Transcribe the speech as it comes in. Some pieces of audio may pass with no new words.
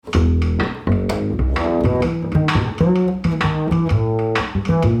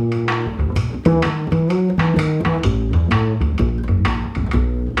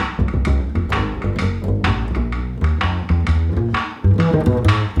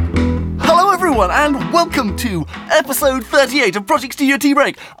everyone, and welcome to episode 38 of Project Studio Tea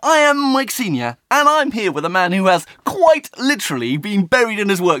Break. I am Mike Senior, and I'm here with a man who has quite literally been buried in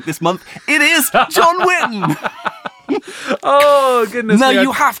his work this month. It is John Whitten. Oh, goodness Now, me.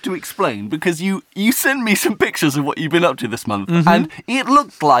 you have to explain, because you sent me some pictures of what you've been up to this month, and it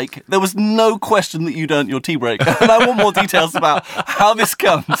looked like there was no question that you'd earned your tea break. And I want more details about how this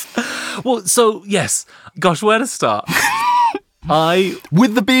comes. Well, so, yes. Gosh, where to start?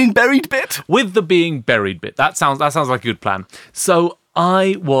 With the being buried bit? With the being buried bit. That sounds like a good plan. So,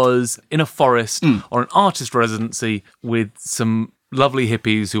 I was in a forest on an artist residency with some lovely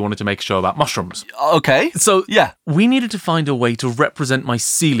hippies who wanted to make a show about mushrooms. Okay. So, yeah, we needed to find a way to represent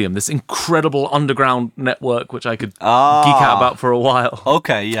mycelium, this incredible underground network which I could geek out about for a while.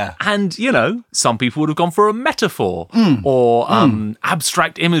 Okay, yeah. And, you know, some people would have gone for a metaphor or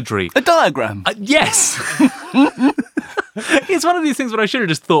abstract imagery. A diagram. Yes. It's one of these things where I should have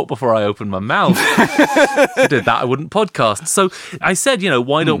just thought before I opened my mouth. If I did that, I wouldn't podcast. So I said,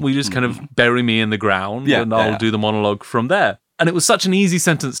 why don't we just kind of bury me in the ground and I'll do the monologue from there. And it was such an easy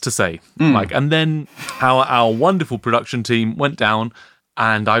sentence to say. And then our wonderful production team went down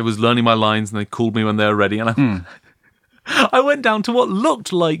and I was learning my lines and they called me when they were ready. And I went down to what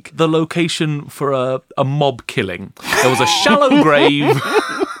looked like the location for a mob killing. There was a shallow grave.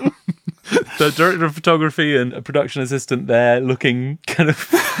 The director of photography and a production assistant there looking kind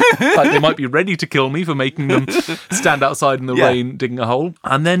of like they might be ready to kill me for making them stand outside in the rain digging a hole.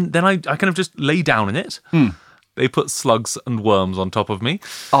 And then I kind of just lay down in it. They put slugs and worms on top of me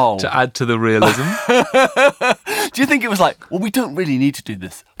to add to the realism. Do you think it was like, well, we don't really need to do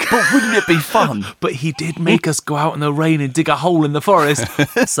this, but wouldn't it be fun? But he did make us go out in the rain and dig a hole in the forest.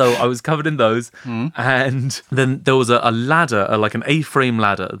 So I was covered in those. And then there was a ladder, like an A-frame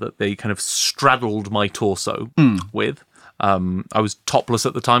ladder that they kind of straddled my torso with. I was topless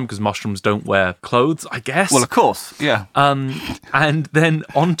at the time because mushrooms don't wear clothes, I guess. Well, of course, yeah. And then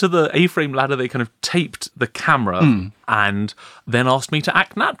onto the A-frame ladder, they kind of taped the camera and then asked me to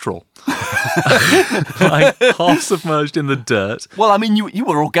act natural. Like half submerged in the dirt. Well, I mean, you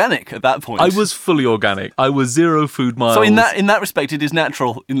were organic at that point. I was fully organic. I was 0 food miles. So in that respect, it is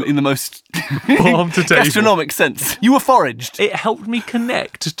natural in the most farm to table gastronomic sense. You were foraged. It helped me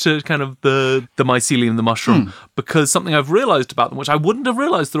connect to kind of the mycelium, the mushroom, because something I've realised about them, which I wouldn't have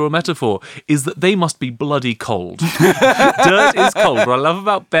realised through a metaphor, is that they must be bloody cold. Dirt is cold. What I love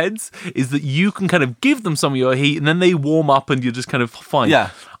about beds is that you can kind of give them some of your heat and then they warm up and you're just kind of fine. Yeah.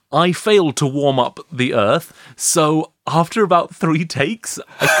 I failed to warm up the earth, so after about 3 takes,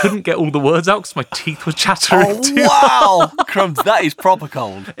 I couldn't get all the words out because my teeth were chattering. Oh, wow! Crumbs, that is proper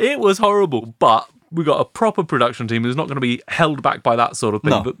cold. It was horrible, but we got a proper production team who's not going to be held back by that sort of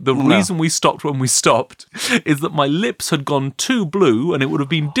thing. No, The reason we stopped when we stopped is that my lips had gone too blue and it would have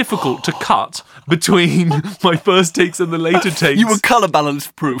been difficult to cut between my first takes and the later takes. You were colour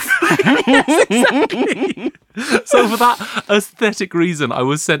balance proof. Yes, exactly. So for that aesthetic reason, I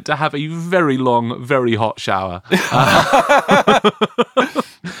was sent to have a very long, very hot shower.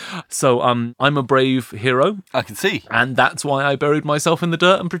 So I'm a brave hero. I can see. And that's why I buried myself in the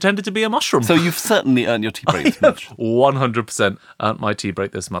dirt and pretended to be a mushroom. So you've certainly earned your tea break this month. 100% earned my tea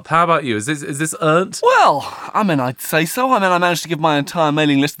break this month. How about you? Is this earned? Well, I mean, I'd say so. I mean, I managed to give my entire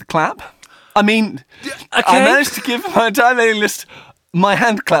mailing list the clap. I mean, I managed to give my entire mailing list my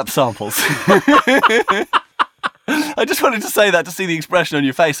hand clap samples. I just wanted to say that to see the expression on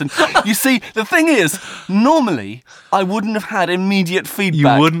your face. And you see, the thing is, normally I wouldn't have had immediate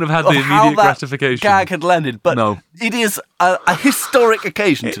feedback. You wouldn't have had the immediate gratification. Gag had landed, but no. It is a historic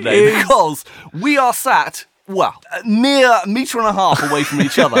occasion today because we are sat, well, a mere metre and a half away from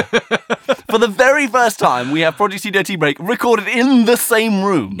each other. For the very first time, we have Project Studio Tea Break recorded in the same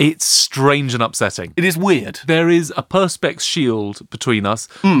room. It's strange and upsetting. It is weird. There is a Perspex shield between us,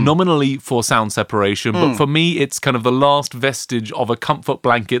 nominally for sound separation, but for me, it's kind of the last vestige of a comfort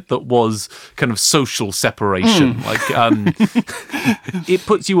blanket that was kind of social separation. Like, it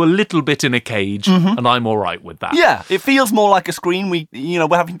puts you a little bit in a cage, and I'm all right with that. Yeah, it feels more like a screen. We're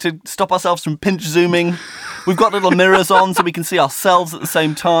having to stop ourselves from pinch zooming. We've got little mirrors on so we can see ourselves at the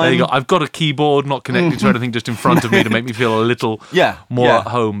same time. There you go. I've got a keyboard not connected to anything, just in front of me to make me feel a little more at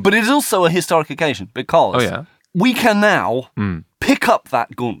home. But it is also a historic occasion because we can now pick up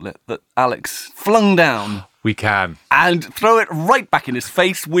that gauntlet that Alex flung down. We can. And throw it right back in his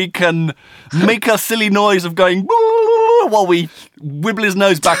face. We can make a silly noise of going while we wibble his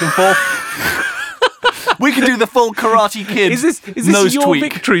nose back and forth. We can do the full Karate Kid Is this nose your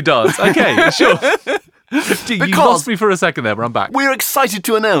tweak. victory dance? Okay, sure. You lost me for a second there, but I'm back. We're excited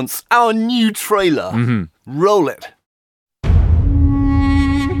to announce our new trailer. Roll it.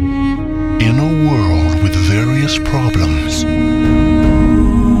 In a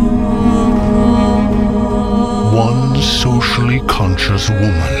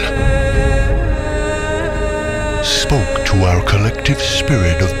collective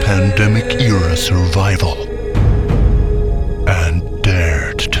spirit of pandemic-era survival and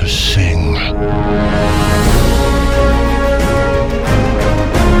dared to sing. A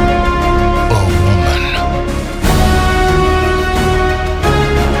woman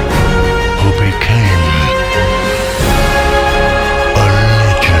who became a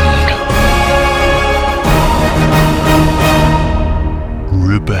legend.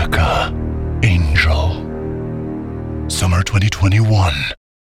 Rebecca Angel. Summer 2021.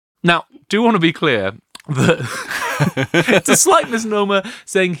 Now, do want to be clear that it's a slight misnomer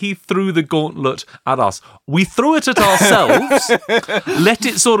saying he threw the gauntlet at us. We threw it at ourselves, let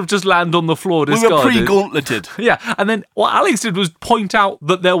it sort of just land on the floor discarded. We were pre-gauntleted. Yeah, and then what Alex did was point out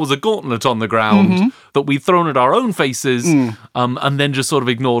that there was a gauntlet on the ground that we'd thrown at our own faces and then just sort of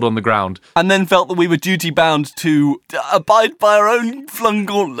ignored on the ground. And then felt that we were duty-bound to abide by our own flung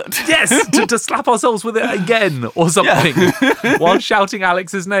gauntlet. Yes, to slap ourselves with it again or something while shouting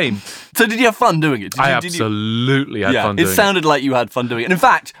Alex's name. So did you have fun doing it? I absolutely had fun doing it. It sounded like you had fun doing it. And in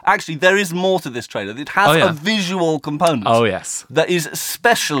fact, actually, there is more to this trailer. It has a visual component. Oh, yes. That is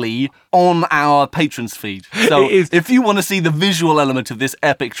especially on our patrons feed. So if you want to see the visual element of this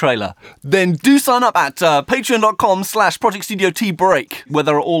epic trailer, then do sign up at patreon.com/Project Studio T Break, where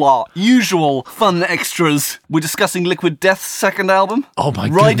there are all our usual fun extras. We're discussing Liquid Death's second album. Oh, my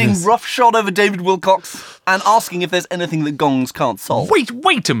Riding goodness. roughshod over David Wilcox and asking if there's anything that gongs can't solve.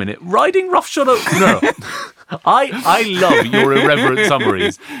 Wait a minute. Riding roughshod over... No. I love your irreverent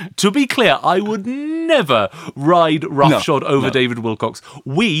summaries. To be clear, I would never ride roughshod over David Wilcox.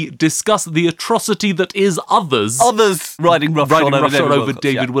 We discuss the atrocity that is others. Others riding roughshod over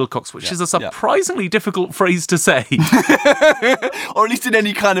David Wilcox, which is a surprisingly difficult phrase to say. Or at least in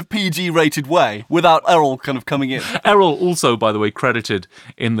any kind of PG-rated way, without Errol kind of coming in. Errol also, by the way, credited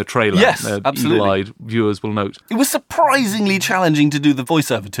in the trailer. Yes, absolutely. Eagle-eyed viewers will note. It was surprisingly challenging to do the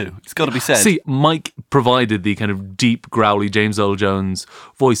voiceover too. It's got to be said. See, Mike provided the kind of deep, growly James Earl Jones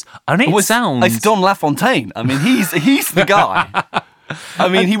voice, and it sounds... It's Don LaFontaine. I mean, he's the guy. I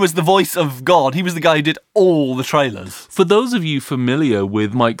mean, he was the voice of God. He was the guy who did all the trailers. For those of you familiar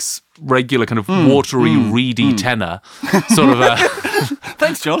with Mike's regular kind of watery, reedy tenor, sort of a...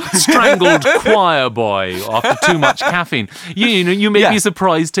 Thanks, John. Strangled choir boy after too much caffeine. You may be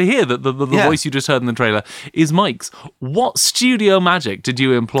surprised to hear that the voice you just heard in the trailer is Mike's. What studio magic did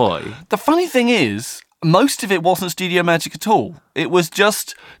you employ? The funny thing is, most of it wasn't studio magic at all. It was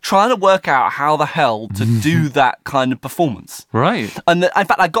just trying to work out how the hell to do that kind of performance. Right. And in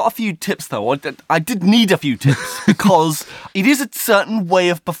fact, I got a few tips, though. I did need a few tips because it is a certain way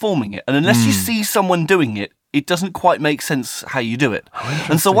of performing it. And unless you see someone doing it, it doesn't quite make sense how you do it.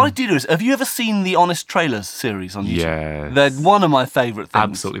 And so what I did is, have you ever seen the Honest Trailers series on YouTube? Yes. They're one of my favourite things.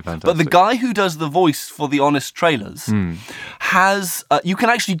 Absolutely fantastic. But the guy who does the voice for the Honest Trailers has... you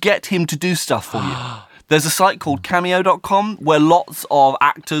can actually get him to do stuff for you. There's a site called Cameo.com where lots of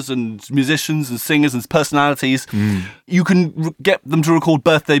actors and musicians and singers and personalities, you can get them to record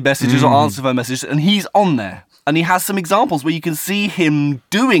birthday messages or answer phone messages, and he's on there. And he has some examples where you can see him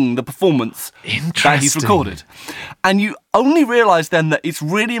doing the performance that he's recorded. And you only realise then that it's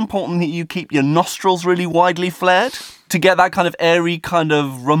really important that you keep your nostrils really widely flared to get that kind of airy, kind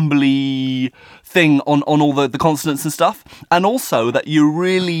of rumbly thing on all the consonants and stuff. And also that you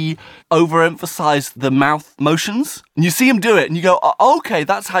really overemphasise the mouth motions. And you see him do it and you go, oh, okay,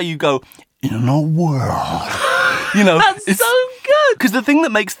 that's how you go, in a world. You know, that's so good. Because the thing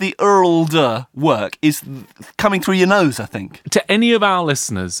that makes the Earlder work is coming through your nose, I think. To any of our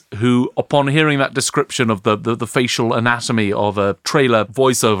listeners who, upon hearing that description of the facial anatomy of a trailer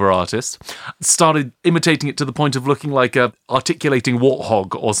voiceover artist, started imitating it to the point of looking like a articulating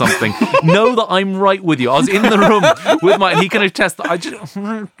warthog or something, know that I'm right with you. I was in the room with Mike, and he kind of tests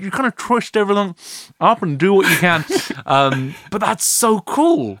that. You kind of twist everything up and do what you can. But that's so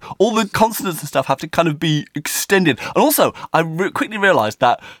cool. All the consonants and stuff have to kind of be extended. And also, I quickly realised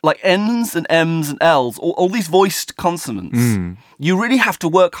that like N's and M's and L's, all these voiced consonants, you really have to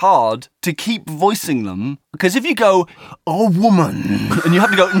work hard to keep voicing them. Because if you go, oh, woman, and you have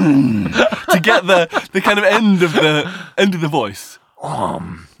to go, to get the kind of end of the voice.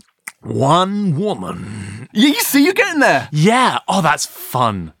 One woman. You see, you're getting there. Yeah. Oh, that's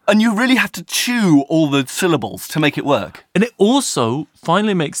fun. And you really have to chew all the syllables to make it work. And it also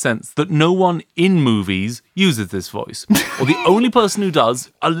finally makes sense that no one in movies uses this voice. Or the only person who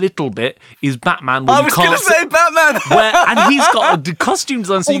does a little bit is Batman. I was going to say Batman. And he's got a costume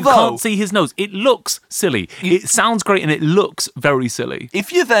design so you can't see his nose. It looks silly. It sounds great and it looks very silly.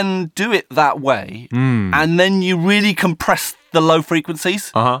 If you then do it that way and then you really compress the low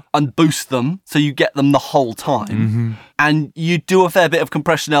frequencies and boost them so you get them the whole time and you do a fair bit of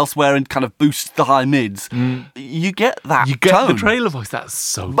compression elsewhere and kind of boost the high mids, you get that You get tone. the trailer voice. That's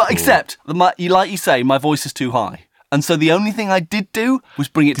so But cool. except, like you say, my voice is too high. And so the only thing I did do was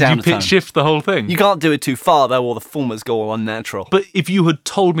bring it down you a tone. pitch shift the whole thing? You can't do it too far, though, or the formats go all unnatural. But if you had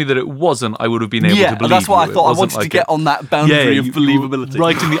told me that it wasn't, I would have been able to believe that's what you. I thought. I It wasn't wanted to like get on that boundary of you believability. were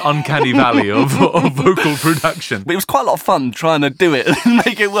right in the uncanny valley of vocal production. But it was quite a lot of fun trying to do it and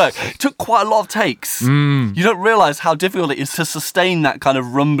make it work. It took quite a lot of takes. You don't realise how difficult it is to sustain that kind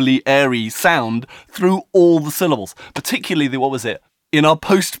of rumbly, airy sound through all the syllables. Particularly what was it? In our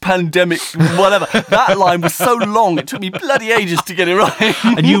post-pandemic whatever. That line was so long, it took me bloody ages to get it right.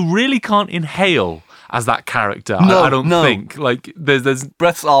 And you really can't inhale as that character. No, I don't no. think. Like, there's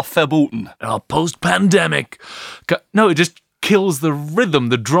Breaths are verboten. post-pandemic. No, it just kills the rhythm,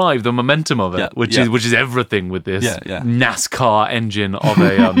 the drive, the momentum of it, which is everything with this NASCAR engine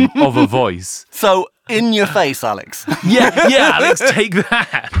of a voice. So, in your face, Alex. Yeah, Alex, take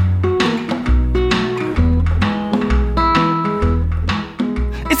that.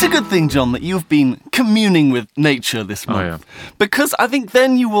 It's a good thing, John, that you've been communing with nature this month. Because I think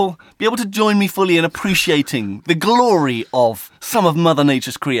then you will be able to join me fully in appreciating the glory of some of Mother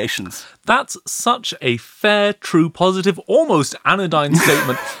Nature's creations. That's such a fair, true, positive, almost anodyne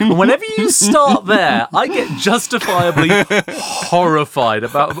statement. And whenever you start there, I get justifiably horrified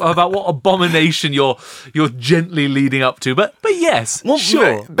about what abomination you're gently leading up to. But yes, Well,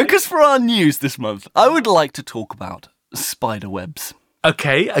 sure. Because for our news this month, I would like to talk about spider webs.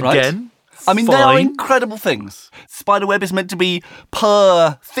 Okay, again. I mean, they are fine. incredible things. Spiderweb is meant to be,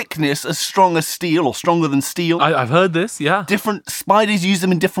 per thickness, as strong as steel, or stronger than steel. I've heard this, yeah. Different spiders use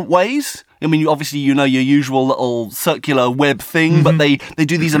them in different ways. I mean, obviously, you know your usual little circular web thing, but they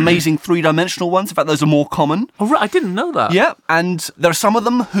do these amazing three-dimensional ones. In fact, those are more common. Oh, right, I didn't know that. Yeah, and there are some of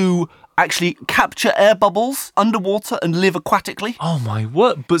them who actually capture air bubbles underwater and live aquatically. Oh, my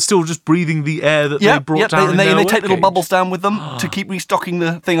word. But still just breathing the air that they brought down in they their take little webcage. bubbles down with them to keep restocking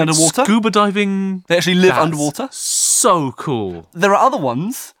the thing underwater. Scuba diving. They actually live That's underwater. So cool. There are other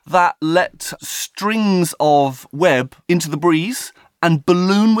ones that let strings of web into the breeze and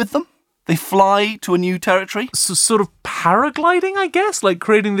balloon with them. They fly to a new territory. So sort of paragliding, I guess, like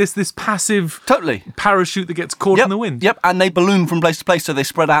creating this passive Totally. parachute that gets caught in the wind. Yep, and they balloon from place to place, so they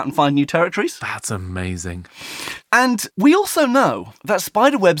spread out and find new territories. That's amazing. And we also know that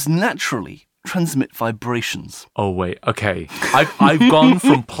spider webs naturally transmit vibrations. Oh, wait, okay. I've gone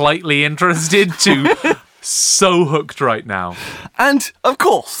from politely interested to so hooked right now. And, of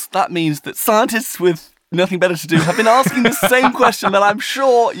course, that means that scientists with nothing better to do have been asking the same question that I'm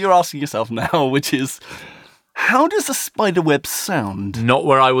sure you're asking yourself now, which is, how does a spider web sound? Not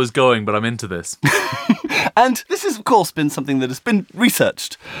where I was going, but I'm into this. And this has, of course, been something that has been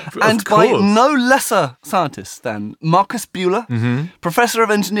researched. And course. by no lesser scientists than Marcus Buehler, Professor of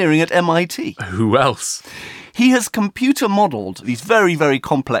Engineering at MIT. Who else? He has computer modelled these very, very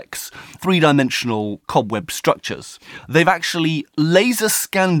complex three-dimensional cobweb structures. They've actually laser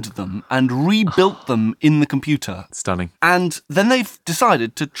scanned them and rebuilt them in the computer. Stunning. And then they've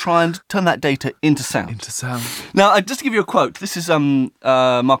decided to try and turn that data into sound. Into sound. Now, just to give you a quote, this is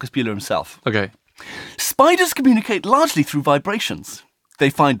Marcus Buehler himself. Okay. Spiders communicate largely through vibrations. They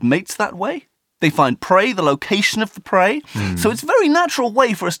find mates that way. They find prey, the location of the prey. So it's a very natural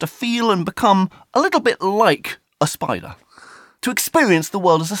way for us to feel and become a little bit like a spider. To experience the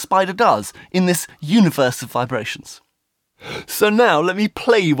world as a spider does in this universe of vibrations. So now let me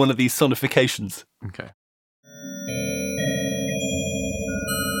play one of these sonifications. Okay.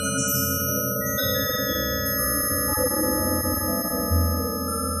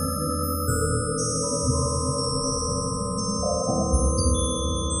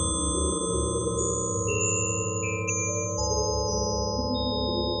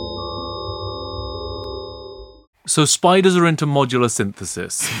 So spiders are into modular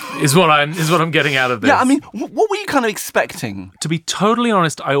synthesis, is what I'm getting out of this. Yeah, I mean, what were you kind of expecting? To be totally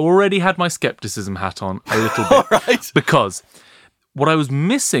honest, I already had my skepticism hat on a little bit. Right. Because what I was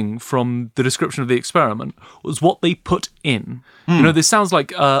missing from the description of the experiment was what they put in. You know, this sounds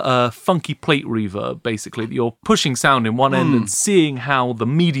like a funky plate reverb, basically, that you're pushing sound in one end and seeing how the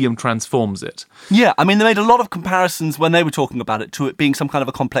medium transforms it. Yeah, I mean, they made a lot of comparisons when they were talking about it to it being some kind of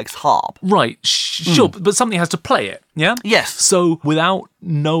a complex harp. Right, sure, but something has to play it, yeah? Yes. So without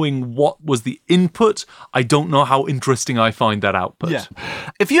knowing what was the input, I don't know how interesting I find that output. Yeah.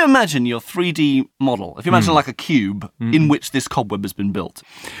 If you imagine your 3D model, if you imagine like a cube in which this cobweb has been built,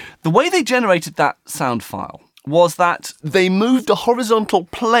 the way they generated that sound file was that they moved a horizontal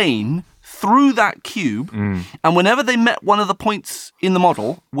plane through that cube, and whenever they met one of the points in the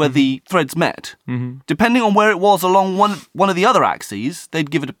model where the threads met, depending on where it was along one of the other axes,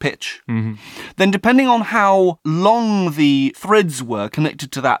 they'd give it a pitch. Then depending on how long the threads were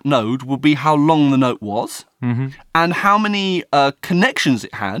connected to that node would be how long the note was. And how many connections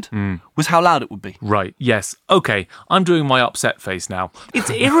it had was how loud it would be. Right, yes. Okay, I'm doing my upset face now.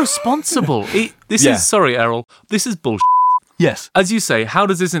 It's irresponsible. Sorry, Errol, this is bullshit. Yes. As you say, how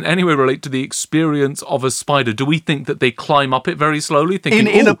does this in any way relate to the experience of a spider? Do we think that they climb up it very slowly? Thinking,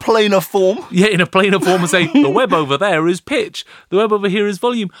 in a planar form? Yeah, in a planar form and say, the web over there is pitch, the web over here is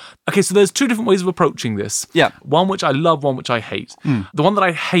volume. Okay, so there's two different ways of approaching this. Yeah. One which I love, one which I hate. The one that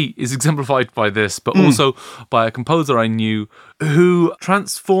I hate is exemplified by this, but also by a composer I knew who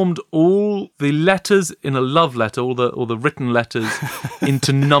transformed all the letters in a love letter, all the written letters,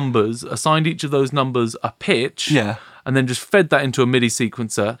 into numbers, assigned each of those numbers a pitch, and then just fed that into a MIDI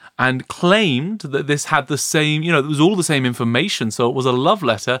sequencer and claimed that this had the same, it was all the same information, so it was a love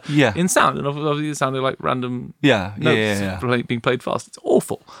letter in sound. And obviously it sounded like random notes being played fast. It's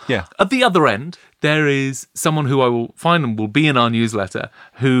awful. Yeah. At the other end, there is someone who I will find and will be in our newsletter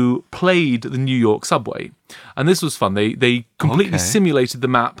who played the New York subway. And this was fun. They completely simulated the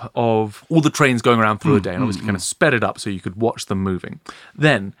map of all the trains going around through a day and obviously kind of sped it up so you could watch them moving.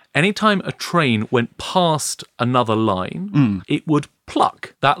 Then, anytime a train went past another line, it would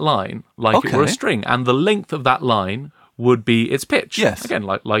pluck that line like it were a string. And the length of that line would be its pitch. Yes. Again,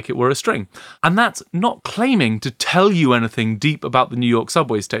 like it were a string. And that's not claiming to tell you anything deep about the New York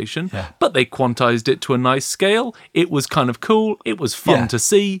subway station, but they quantized it to a nice scale. It was kind of cool. It was fun to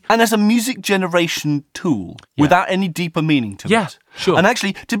see. And as a music generation tool, without any deeper meaning to it. Yeah, sure. And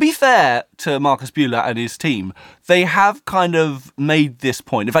actually, to be fair to Marcus Buehler and his team, they have kind of made this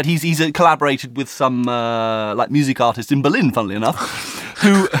point. In fact, he's collaborated with some music artists in Berlin, funnily enough,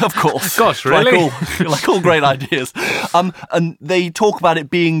 who, of course, gosh, really, like all great ideas, and they talk about it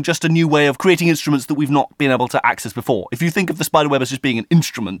being just a new way of creating instruments that we've not been able to access before. If you think of the spiderweb as just being an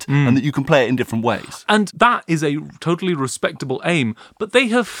instrument and that you can play it in different ways, and that is a totally respectable aim, but they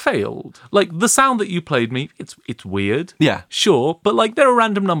have failed. Like the sound that you played me, it's weird, sure, but like there are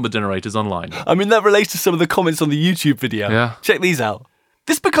random number generators online. I mean, that relates to some of the comments on the YouTube video. Yeah. Check these out.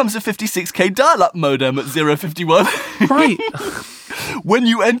 This becomes a 56k dial-up modem at 051. Right. When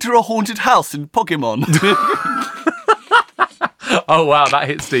you enter a haunted house in Pokemon. Oh, wow, that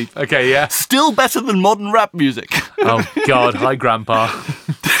hits deep. Okay, yeah. Still better than modern rap music. Oh, God. Hi, Grandpa.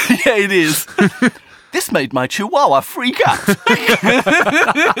 Yeah, it is. This made my chihuahua freak out.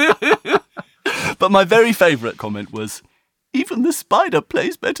 But my very favourite comment was, even the spider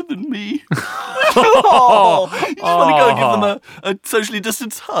plays better than me. Oh, you just want to go and give them a socially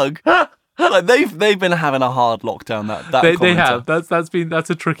distanced hug. Like they've been having a hard lockdown. They have. That's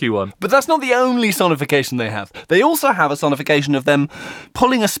a tricky one. But that's not the only sonification they have. They also have a sonification of them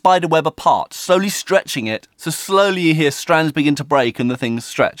pulling a spider web apart, slowly stretching it. So slowly you hear strands begin to break and the things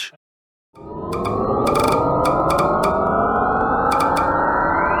stretch.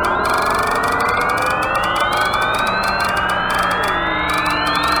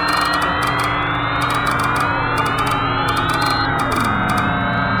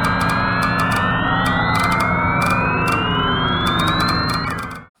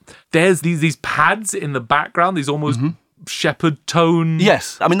 There's these pads in the background, these almost shepherd tone.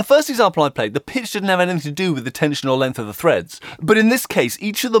 Yes. I mean, the first example I played, the pitch didn't have anything to do with the tension or length of the threads. But in this case,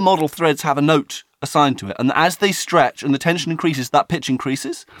 each of the model threads have a note assigned to it. And as they stretch and the tension increases, that pitch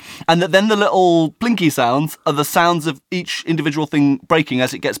increases. And then the little blinky sounds are the sounds of each individual thing breaking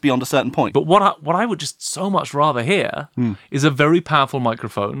as it gets beyond a certain point. But what I would just so much rather hear is a very powerful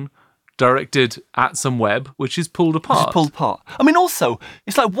microphone directed at some web, which is pulled apart. I mean, also,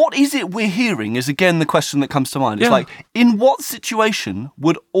 it's like, what is it we're hearing is, again, the question that comes to mind. It's like, in what situation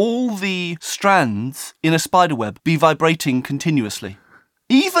would all the strands in a spiderweb be vibrating continuously?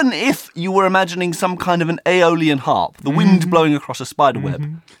 Even if you were imagining some kind of an Aeolian harp, the wind blowing across a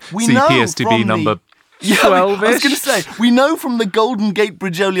spiderweb. We know PSTB number 12-ish. I was going to say, we know from the Golden Gate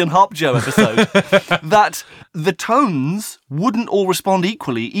Bridgolian Harp Joe episode that the tones wouldn't all respond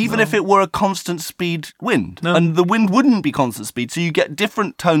equally, even if it were a constant speed wind. No. And the wind wouldn't be constant speed, so you get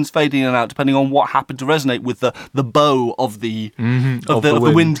different tones fading in and out depending on what happened to resonate with the bow of the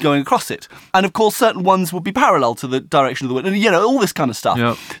wind going across it. And of course, certain ones would be parallel to the direction of the wind, and all this kind of stuff.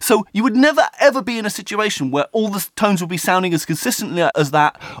 Yep. So you would never ever be in a situation where all the tones would be sounding as consistently as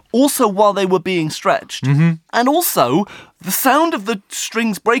that, also while they were being stretched. And also, the sound of the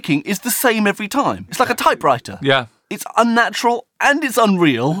strings breaking is the same every time. It's like a typewriter. Yeah. It's unnatural and it's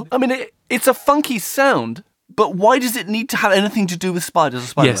unreal. I mean, it's a funky sound, but why does it need to have anything to do with spiders or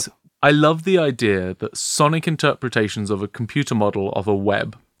spiderweb? Yes. I love the idea that sonic interpretations of a computer model of a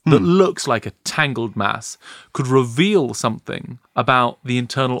web that looks like a tangled mass could reveal something about the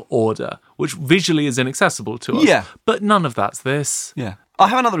internal order, which visually is inaccessible to us. Yeah. But none of that's this. Yeah. I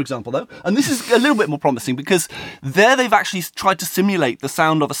have another example, though, and this is a little bit more promising because there they've actually tried to simulate the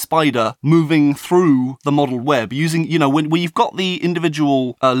sound of a spider moving through the model web using, when you've got the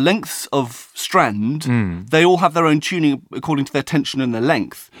individual lengths of strand, they all have their own tuning according to their tension and their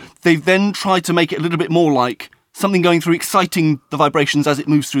length. They've then tried to make it a little bit more like something going through, exciting the vibrations as it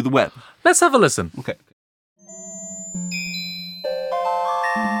moves through the web. Let's have a listen. Okay.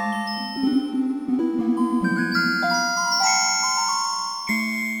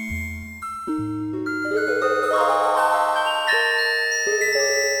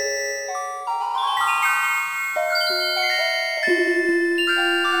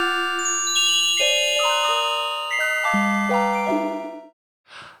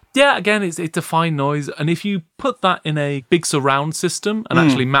 Yeah, again, it's a fine noise. And if you put that in a big surround system and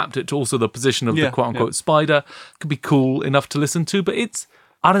actually mapped it to also the position of the quote-unquote spider, it could be cool enough to listen to. But it's,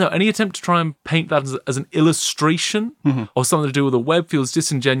 I don't know, any attempt to try and paint that as an illustration or something to do with a web feels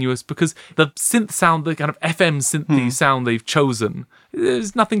disingenuous because the synth sound, the kind of FM synthy sound they've chosen,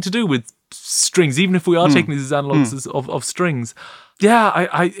 there's nothing to do with strings, even if we are taking these as analogs of strings. Yeah,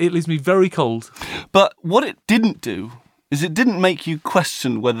 it leaves me very cold. But what it didn't do is it didn't make you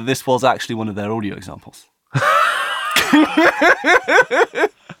question whether this was actually one of their audio examples.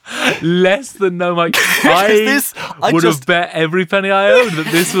 Less than no, Mike. I would have bet every penny I owned that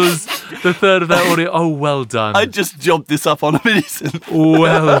this was the third of their audio. Oh, well done. I just jobbed this up on a mini synth.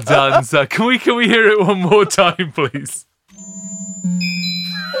 Well done, sir. Can we hear it one more time, please?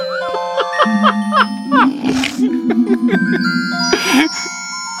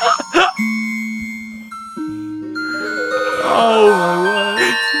 Oh my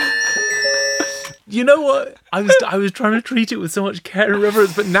word! You know what? I was trying to treat it with so much care and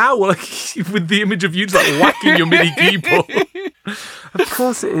reverence, but now, with the image of you just whacking your MIDI keyboard, of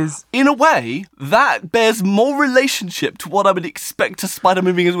course it is. In a way, that bears more relationship to what I would expect a spider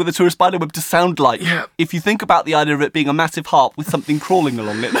moving with a tourist spider web to sound like. Yeah. If you think about the idea of it being a massive harp with something crawling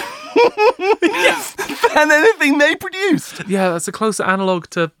along it. Yes. Than anything they produced. Yeah, that's a closer analogue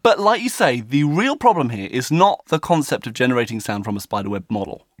to... But like you say, the real problem here is not the concept of generating sound from a spiderweb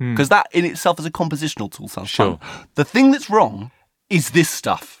model, because that in itself as a compositional tool sounds fun. The thing that's wrong is this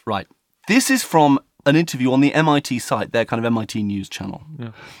stuff, right? This is from an interview on the MIT site, their kind of MIT news channel.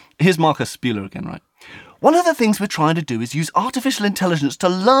 Yeah. Here's Marcus Spuler again, right? One of the things we're trying to do is use artificial intelligence to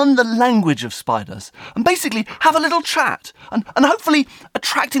learn the language of spiders and basically have a little chat and hopefully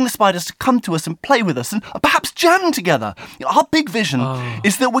attracting the spiders to come to us and play with us and perhaps jam together. Our big vision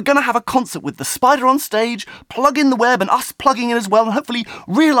is that we're going to have a concert with the spider on stage, plug in the web and us plugging in as well and hopefully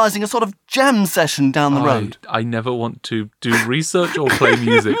realising a sort of jam session down the road. I never want to do research or play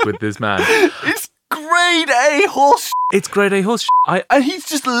music with this man. It's grade A horse. It's grade A horse. And he's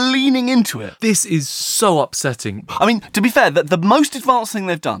just leaning into it. This is so upsetting. I mean, to be fair, the most advanced thing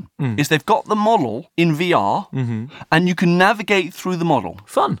they've done is they've got the model in VR and you can navigate through the model.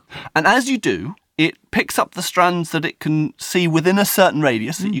 Fun. And as you do, it picks up the strands that it can see within a certain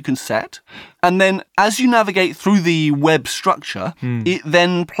radius that you can set. And then as you navigate through the web structure, it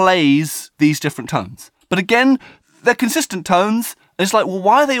then plays these different tones. But again, they're consistent tones. And it's like, well,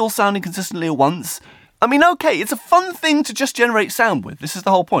 why are they all sounding consistently at once? I mean, okay, it's a fun thing to just generate sound with. This is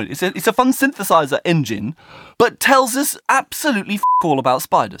the whole point. It's a fun synthesizer engine, but tells us absolutely all about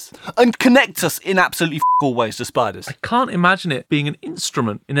spiders and connects us in absolutely all ways to spiders. I can't imagine it being an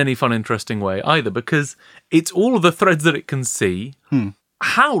instrument in any fun, interesting way either, because it's all of the threads that it can see.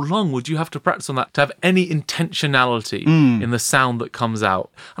 How long would you have to practice on that to have any intentionality in the sound that comes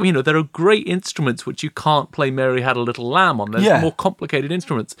out? I mean, there are great instruments which you can't play Mary Had a Little Lamb on. There's more complicated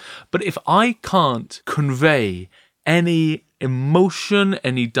instruments. But if I can't convey any emotion,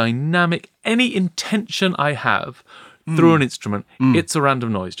 any dynamic, any intention I have through an instrument, it's a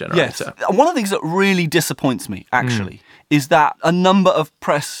random noise generator. Yes. One of the things that really disappoints me, actually, is that a number of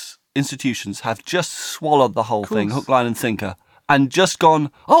press institutions have just swallowed the whole thing, hook, line and sinker. And just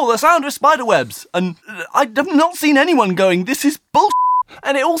gone, the sound of spider webs. And I have not seen anyone going, this is bullshit.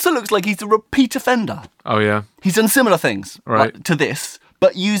 And it also looks like he's a repeat offender. Oh, yeah. He's done similar things to this,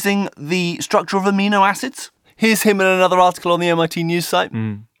 but using the structure of amino acids. Here's him in another article on the MIT news site.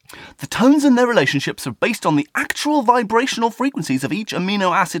 The tones and their relationships are based on the actual vibrational frequencies of each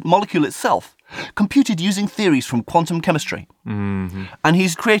amino acid molecule itself, computed using theories from quantum chemistry. And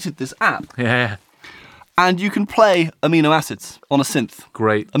he's created this app. Yeah. And you can play amino acids on a synth.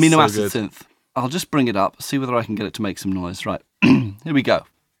 Great. Amino acid synth. I'll just bring it up, see whether I can get it to make some noise. Right. Here we go.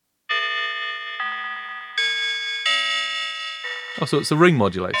 Oh, so it's a ring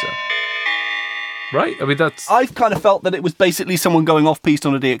modulator. Right? I mean, I've kind of felt that it was basically someone going off-piste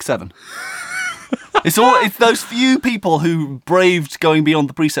on a DX7. It's those few people who braved going beyond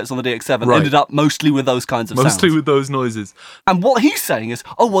the presets on the DX7 ended up mostly with those kinds of sounds. Mostly with those noises. And what he's saying is,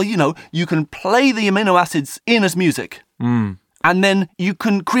 you can play the amino acids in as music. And then you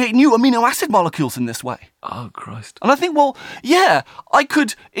can create new amino acid molecules in this way. Oh, Christ. And I think, well, yeah, I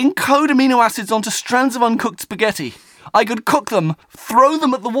could encode amino acids onto strands of uncooked spaghetti. I could cook them, throw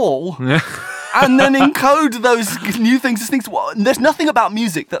them at the wall, and then encode those new things as things. Well, there's nothing about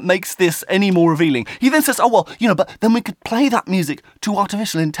music that makes this any more revealing. He then says, but then we could play that music to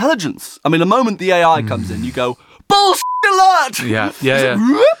artificial intelligence. I mean, the moment the AI comes in, you go, bullshit alert! Yeah.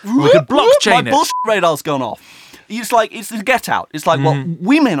 We could blockchain it. My bullshit radar's gone off. It's the get out. It's like, well,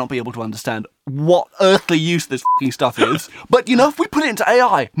 we may not be able to understand what earthly use this fucking stuff is, but, if we put it into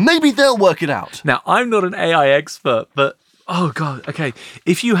AI, maybe they'll work it out. Now, I'm not an AI expert, but, oh, God, okay.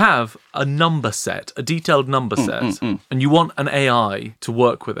 If you have a number set, a detailed number set, and you want an AI to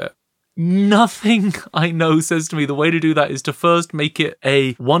work with it, nothing I know says to me the way to do that is to first make it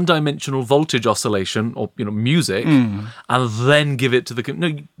a one-dimensional voltage oscillation or music, and then give it to the.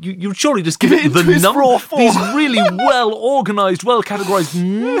 No, you surely just give it the number. These really well-organized, well-categorized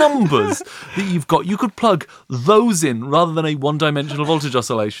numbers that you've got. You could plug those in rather than a one-dimensional voltage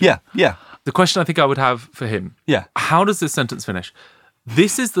oscillation. Yeah. The question I think I would have for him. Yeah. How does this sentence finish?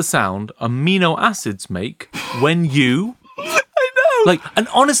 This is the sound amino acids make when you. And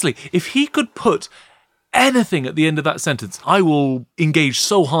honestly, if he could put anything at the end of that sentence, I will engage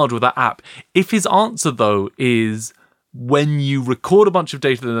so hard with that app. If his answer, though, is when you record a bunch of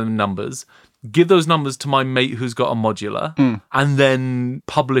data and numbers, give those numbers to my mate who's got a modular, and then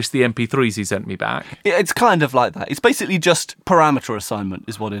publish the MP3s he sent me back. It's kind of like that. It's basically just parameter assignment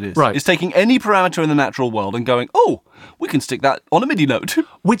is what it is. Right. It's taking any parameter in the natural world and going, we can stick that on a MIDI note.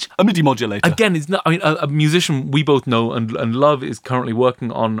 Which, a MIDI modulator. Again, is not. I mean, a musician we both know and love is currently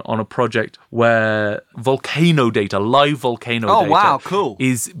working on a project where volcano data, live volcano data, wow, cool,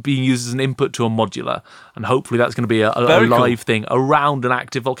 is being used as an input to a modular, and hopefully that's going to be a live thing around an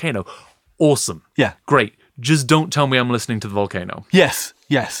active volcano. Awesome. Yeah. Great. Just don't tell me I'm listening to the volcano. Yes.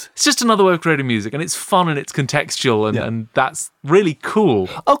 It's just another way of creating music, and it's fun and it's contextual, and that's really cool.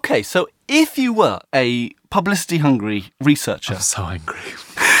 Okay, so if you were a publicity-hungry researcher... I'm so angry.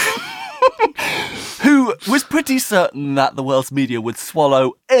 who was pretty certain that the world's media would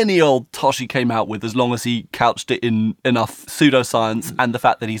swallow any old tosh he came out with as long as he couched it in enough pseudoscience and the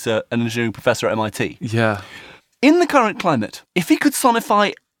fact that he's an engineering professor at MIT. Yeah. In the current climate, if he could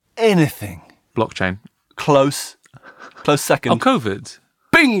sonify anything... Blockchain. Close second. Oh, COVID.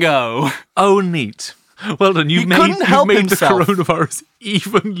 Bingo! Oh, neat. Well done. You've made the coronavirus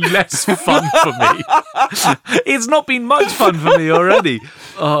even less fun for me. It's not been much fun for me already.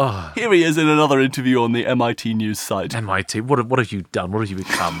 Oh. Here he is in another interview on the MIT news site. MIT, what have you done? What have you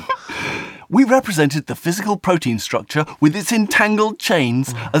become? We represented the physical protein structure with its entangled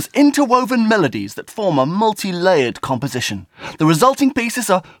chains as interwoven melodies that form a multi-layered composition. The resulting piece is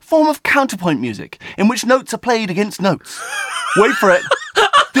a form of counterpoint music in which notes are played against notes. Wait for it.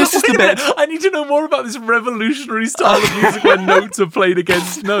 This is the bit. I need to know more about this revolutionary style of music where notes are played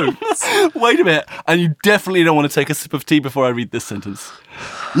against notes. Wait a minute. And you definitely don't want to take a sip of tea before I read this sentence.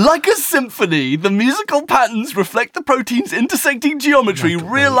 Like a symphony, the musical patterns reflect the protein's intersecting geometry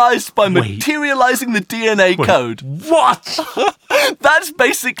realized by materializing the DNA code. What? That's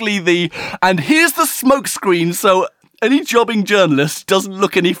basically and here's the smoke screen so any jobbing journalist doesn't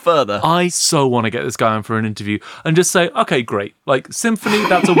look any further. I so want to get this guy on for an interview and just say, okay, great. Like, symphony,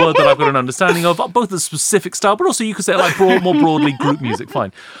 that's a word that I've got an understanding of, both the specific style, but also you could say, like, more broadly, group music,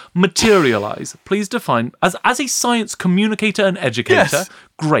 fine. Materialize. Please define, as a science communicator and educator,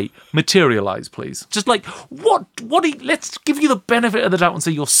 great. Materialize, please. Just like, let's give you the benefit of the doubt and say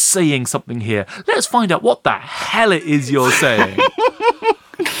you're saying something here. Let's find out what the hell it is you're saying.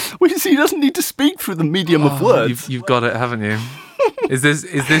 Well, you see, he doesn't need to speak through the medium of words. You've got it, haven't you? Is this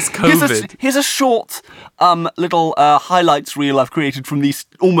COVID? Here's a short little highlights reel I've created from these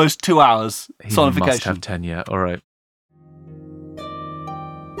almost 2 hours sonification. He must have 10 yet. All right.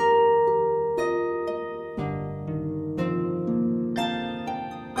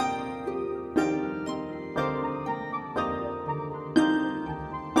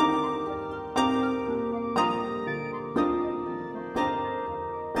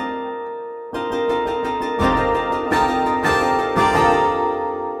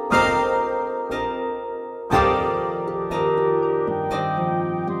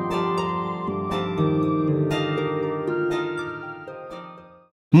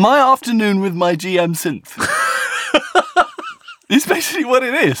 My afternoon with my GM synth. It's basically what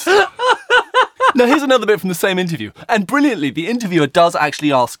it is. Now, here's another bit from the same interview. And brilliantly, the interviewer does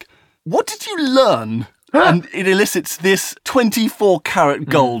actually ask, what did you learn? And it elicits this 24-karat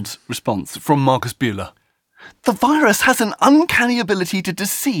gold response from Marcus Buehler. The virus has an uncanny ability to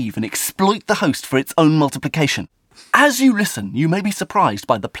deceive and exploit the host for its own multiplication. As you listen, you may be surprised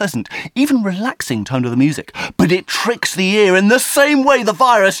by the pleasant, even relaxing tone of the music, but it tricks the ear in the same way the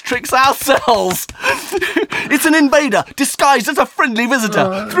virus tricks our cells. It's an invader disguised as a friendly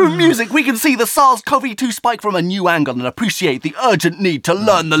visitor. Through music, we can see the SARS-CoV-2 spike from a new angle and appreciate the urgent need to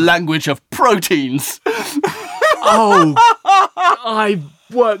learn the language of proteins. Oh, I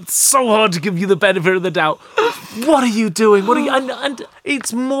worked so hard to give you the benefit of the doubt. What are you doing? What are you? And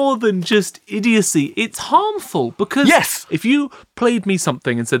it's more than just idiocy. It's harmful because if you played me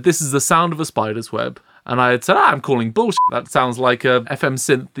something and said, this is the sound of a spider's web, and I had said, I'm calling bullshit. That sounds like a FM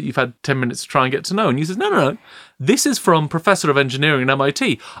synth that you've had 10 minutes to try and get to know. And you said, no. This is from Professor of Engineering at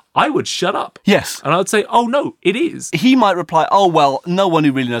MIT. I would shut up. Yes. And I would say, oh, no, it is. He might reply, oh, well, no one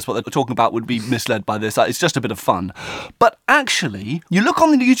who really knows what they're talking about would be misled by this. It's just a bit of fun. But actually, you look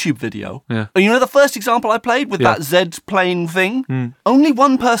on the YouTube video, and you know the first example I played with that Z-plane thing? Only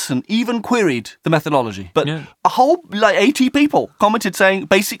one person even queried the methodology. But a whole, 80 people commented saying,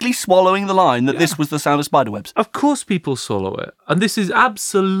 basically swallowing the line that this was the sound of spiderwebs. Of course people swallow it. And this is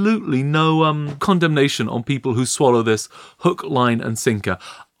absolutely no condemnation on people who swallow this hook, line and sinker.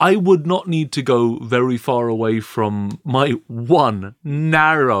 I would not need to go very far away from my one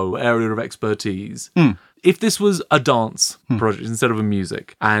narrow area of expertise. If this was a dance project instead of a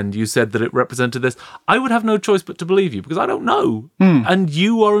music, and you said that it represented this, I would have no choice but to believe you, because I don't know. And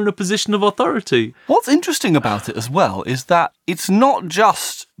you are in a position of authority. What's interesting about it as well is that it's not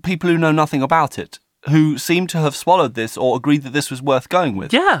just people who know nothing about it who seem to have swallowed this or agreed that this was worth going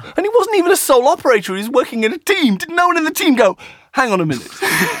with. Yeah. And he wasn't even a sole operator. He was working in a team. Did no one in the team go, hang on a minute,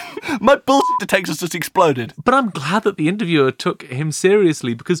 my bullshit detector's just exploded? But I'm glad that the interviewer took him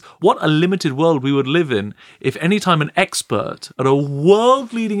seriously, because what a limited world we would live in if any time an expert at a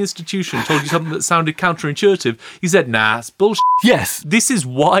world-leading institution told you something that sounded counterintuitive, you said, nah, it's bullshit. Yes. This is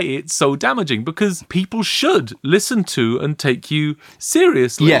why it's so damaging, because people should listen to and take you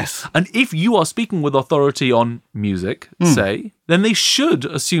seriously. Yes. And if you are speaking with authority on music, say, then they should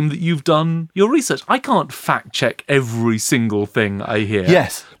assume that you've done your research. I can't fact check every single thing I hear.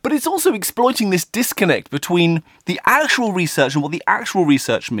 Yes, but it's also exploiting this disconnect between the actual research and what the actual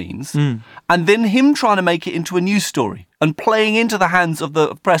research means, and then him trying to make it into a news story and playing into the hands of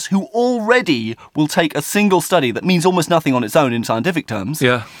the press, who already will take a single study that means almost nothing on its own in scientific terms,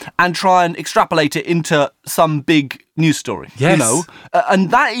 and try and extrapolate it into some big news story. Yes. You know?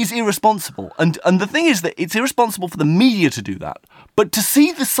 And that is irresponsible. And the thing is that it's irresponsible for the media to do that. But to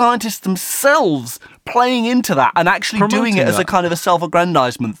see the scientists themselves playing into that and actually doing it as a kind of a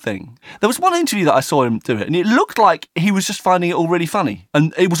self-aggrandizement thing. There was one interview that I saw him do it, and it looked like he was just finding it all really funny.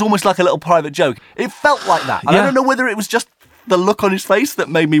 And it was almost like a little private joke. It felt like that. And I don't know whether it was just the look on his face that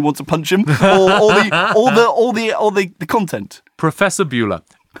made me want to punch him, or the content. Professor Buehler,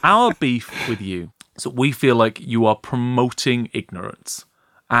 our beef with you is that we feel like you are promoting ignorance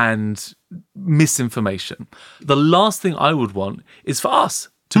and misinformation. The last thing I would want is for us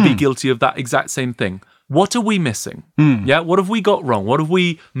to be guilty of that exact same thing. What are we missing? Yeah, what have we got wrong? What have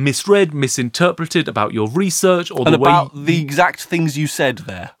we misread, misinterpreted about your research or about the exact things you said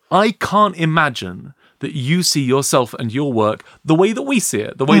there? I can't imagine that you see yourself and your work the way that we see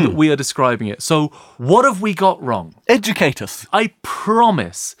it, the way that we are describing it. So what have we got wrong? Educate us. I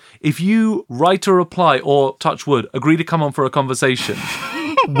promise, if you write a reply or, touch wood, agree to come on for a conversation,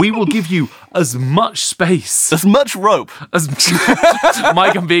 we will give you as much space. As much rope. As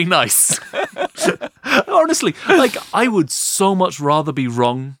Mike, I'm being nice. Honestly, I would so much rather be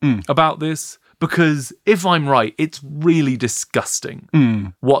wrong about this, because if I'm right, it's really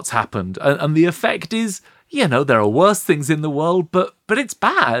disgusting what's happened. And the effect is, there are worse things in the world, but it's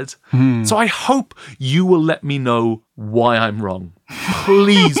bad. So I hope you will let me know why I'm wrong.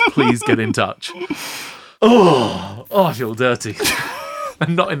 Please get in touch. Oh, I feel dirty.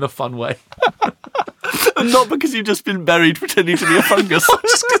 And not in the fun way. And not because you've just been buried pretending to be a fungus.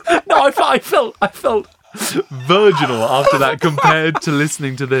 No, I felt virginal after that compared to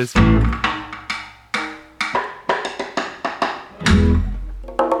listening to this.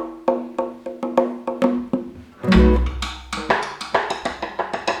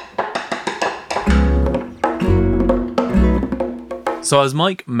 So as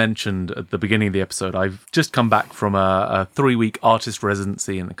Mike mentioned at the beginning of the episode, I've just come back from a 3-week artist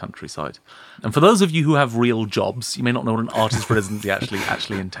residency in the countryside. And for those of you who have real jobs, you may not know what an artist residency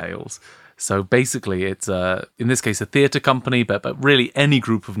actually entails. So basically, it's in this case a theatre company, but really any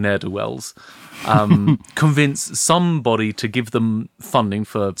group of ne'er-do-wells convince somebody to give them funding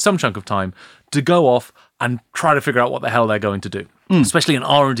for some chunk of time to go off and try to figure out what the hell they're going to do. Especially in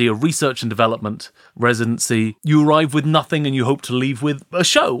R&D, a research and development residency, you arrive with nothing and you hope to leave with a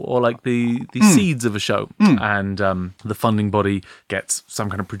show or like the seeds of a show. And the funding body gets some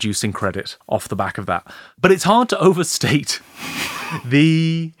kind of producing credit off the back of that. But it's hard to overstate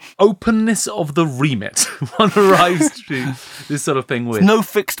the openness of the remit one arrives to this sort of thing with. No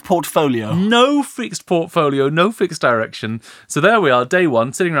fixed portfolio. No fixed portfolio, no fixed direction. So there we are, day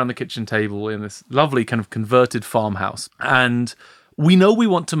one, sitting around the kitchen table in this lovely kind of converted farmhouse. And we know we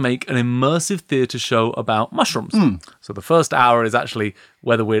want to make an immersive theatre show about mushrooms. So the first hour is actually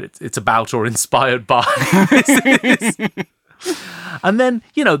whether it's about or inspired by. And then,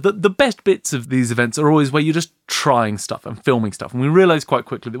 the best bits of these events are always where you're just trying stuff and filming stuff. And we realised quite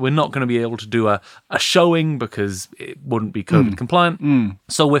quickly that we're not going to be able to do a showing because it wouldn't be COVID compliant.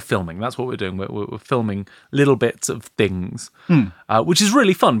 So we're filming. That's what we're doing. We're filming little bits of things, which is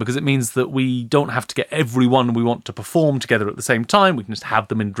really fun because it means that we don't have to get everyone we want to perform together at the same time. We can just have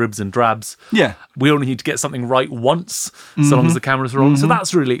them in dribs and drabs. Yeah. We only need to get something right once, so long as the cameras are rolling. So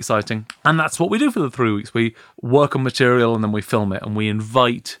that's really exciting. And that's what we do for the 3 weeks. We work on material and then we film it, and we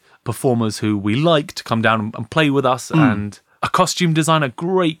invite performers who we like to come down and play with us, and a costume designer,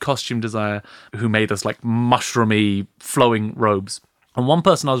 great costume designer, who made us like mushroomy flowing robes. And one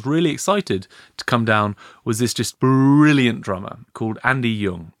person I was really excited to come down was this just brilliant drummer called Andy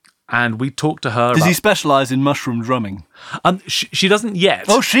Young. And we talked to her. Does he specialise in mushroom drumming? She doesn't yet.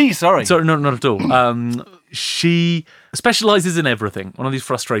 Oh, sorry. Sorry, no, not at all. She specialises in everything. One of these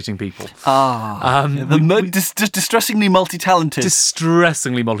frustrating people. Distressingly multi-talented.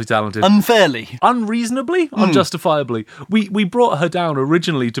 Distressingly multi-talented. Unfairly. Unreasonably, unjustifiably. We brought her down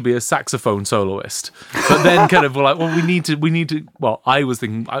originally to be a saxophone soloist, but then kind of were like, well, we need to. Well, I was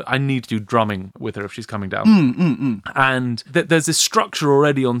thinking I need to do drumming with her if she's coming down. And there's this structure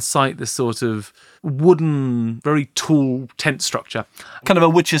already on site. This sort of wooden, very tall tent structure. Kind of a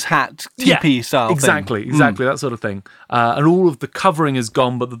witch's hat, teepee style exactly, thing. Exactly, that sort of thing. And all of the covering is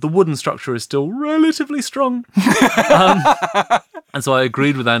gone, but the wooden structure is still relatively strong. And so I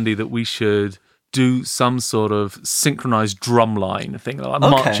agreed with Andy that we should do some sort of synchronized drum line thing, like a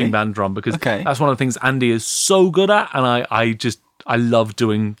marching band drum, because that's one of the things Andy is so good at, and I love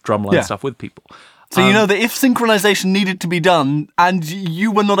doing drumline stuff with people. So you know that if synchronization needed to be done and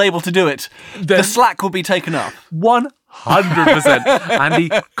you were not able to do it, the slack would be taken up. 100%. Andy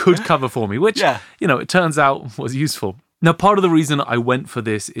could cover for me, which, it turns out was useful. Now, part of the reason I went for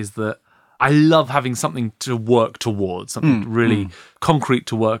this is that I love having something to work towards, something really concrete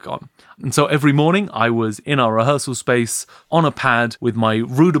to work on. And so every morning I was in our rehearsal space on a pad with my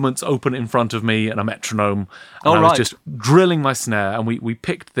rudiments open in front of me and a metronome. And I was just drilling my snare, and we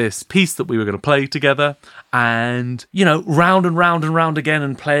picked this piece that we were going to play together, and, round and round and round again,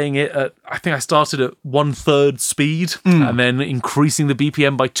 and playing it at, I think I started at 1/3 speed and then increasing the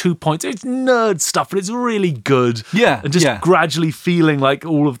BPM by 2 points. It's nerd stuff, but it's really good. Yeah. And just gradually feeling like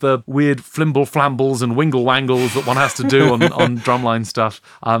all of the weird flimble flambles and wingle wangles that one has to do on drumline stuff,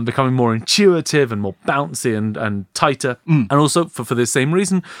 becoming more intuitive and more bouncy and tighter. And also, for this same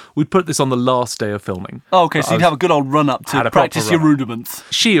reason, we put this on the last day of filming. Oh, okay, so you'd have a good old run-up to practice your rudiments.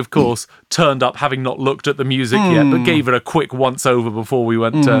 She, of course, turned up having not looked at the music yet, but gave it a quick once-over before we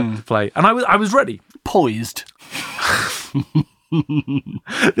went to play. And I was ready. Poised.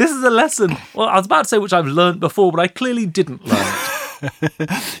 This is a lesson, well, I was about to say which I've learned before, but I clearly didn't learn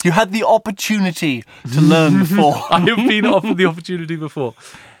it. You had the opportunity to learn before. I have been offered the opportunity before.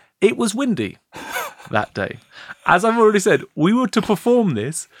 It was windy that day. As I've already said, we were to perform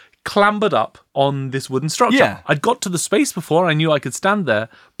this clambered up on this wooden structure. Yeah. I'd got to the space before, I knew I could stand there,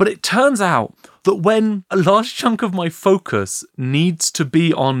 but it turns out that when a large chunk of my focus needs to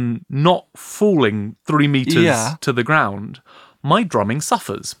be on not falling 3 meters to the ground, my drumming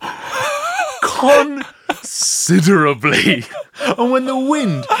suffers. Considerably. And when the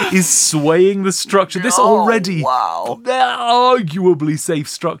wind is swaying the structure, this already arguably safe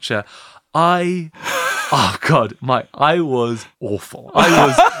structure, I was awful. I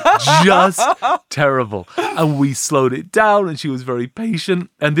was just terrible. And we slowed it down, and she was very patient.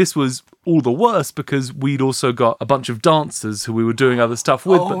 And this was all the worse because we'd also got a bunch of dancers who we were doing other stuff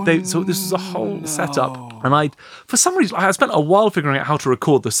with. So this was a whole setup. And for some reason, I spent a while figuring out how to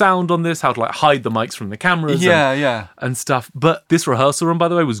record the sound on this, how to hide the mics from the cameras and stuff. But this rehearsal room, by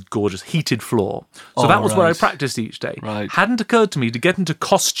the way, was gorgeous. Heated floor. So that was where I practiced each day. Right. Hadn't occurred to me to get into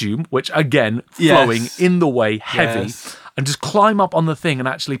costume, which again, flowing in the way, heavy, and just climb up on the thing and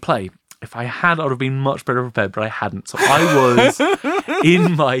actually play. If I had, I would have been much better prepared, but I hadn't. So I was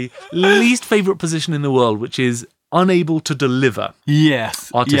in my least favourite position in the world, which is unable to deliver.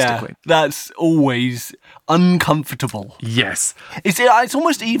 Yes. Artistically. Yeah, that's always uncomfortable. Yes. It's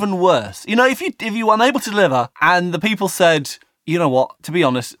almost even worse. You know, if you were unable to deliver and the people said, you know what, to be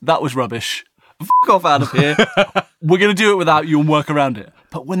honest, that was rubbish. F*** off out of here. We're going to do it without you and work around it.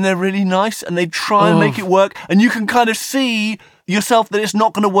 But when they're really nice and they try and make it work, and you can kind of see yourself that it's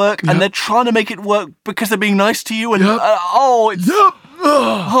not going to work, and they're trying to make it work because they're being nice to you, and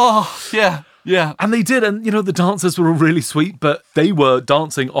yeah. And they did, and the dancers were all really sweet, but they were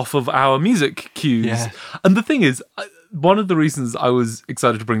dancing off of our music cues. Yeah. And the thing is, one of the reasons I was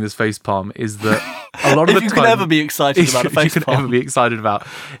excited to bring this facepalm is that a lot of the time... If you could ever be excited about a facepalm. You could ever be excited about,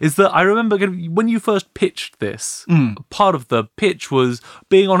 is that I remember when you first pitched this, part of the pitch was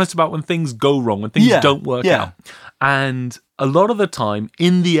being honest about when things go wrong, when things don't work out. And a lot of the time,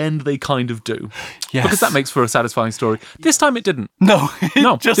 in the end, they kind of do. Yes. Because that makes for a satisfying story. This time it didn't. No.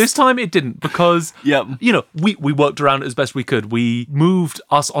 This time it didn't, because, we worked around it as best we could. We moved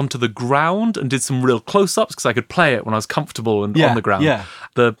us onto the ground and did some real close-ups because I could play it when I was comfortable and on the ground. Yeah.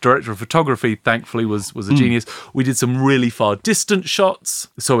 The director of photography, thankfully, was a genius. We did some really far distant shots,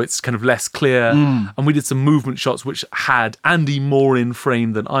 so it's kind of less clear. And we did some movement shots, which had Andy more in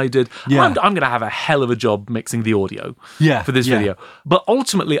frame than I did. Yeah. I'm going to have a hell of a job mixing the audio for this video. But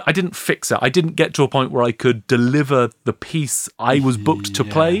ultimately, I didn't fix it. I didn't get to a point where I could deliver the piece I was booked to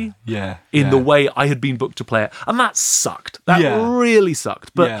play in the way I had been booked to play it. And that sucked. That really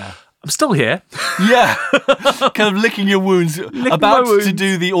sucked. But I'm still here. Yeah. Kind of licking your wounds. About to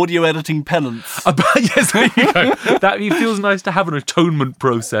do the audio editing penance. Yes, there you go. It feels nice to have an atonement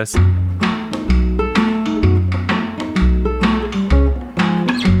process.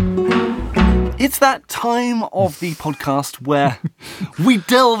 It's that time of the podcast where we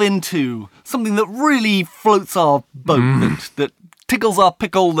delve into something that really floats our boat, that tickles our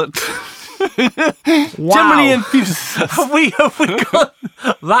pickle, that generally enthuses us. Have we got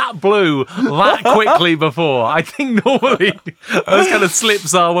that blue that quickly before? I think normally those kind of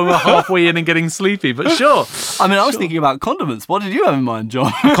slips are when we're halfway in and getting sleepy, but sure. I mean, I was thinking about condiments. What did you have in mind,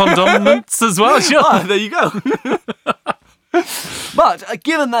 John? Condiments as well, sure. Ah, there you go. But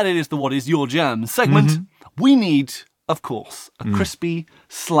given that it is the What Is Your Jam segment, we need, of course, a crispy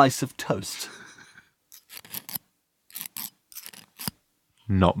slice of toast.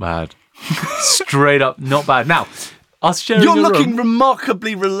 Not bad. Straight up, not bad. Now, us sharing You're a looking room,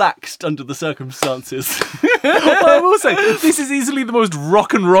 remarkably relaxed under the circumstances. Well, I will say, this is easily the most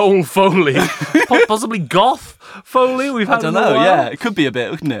rock and roll Foley, possibly goth Foley we've had. I don't know, it could be a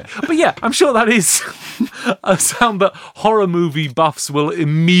bit, couldn't it? But yeah, I'm sure that is a sound that horror movie buffs will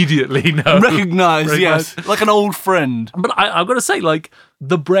immediately know. Recognise, yes, like an old friend. But I've got to say,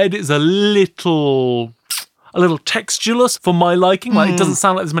 the bread is a little textureless for my liking. It doesn't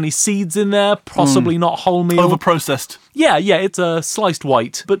sound like there's many seeds in there, possibly not wholemeal. Overprocessed. Yeah, it's a sliced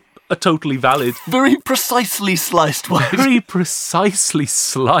white, but a totally valid. Very precisely sliced white. Very precisely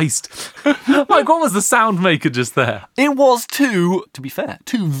sliced. What was the sound maker just there? It was to be fair,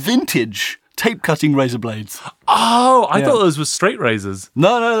 two vintage tape-cutting razor blades. Oh, I thought those were straight razors.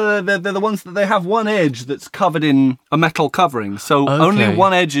 No, they're the ones that they have one edge that's covered in a metal covering, so only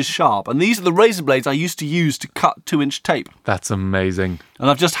one edge is sharp. And these are the razor blades I used to use to cut 2-inch tape. That's amazing. And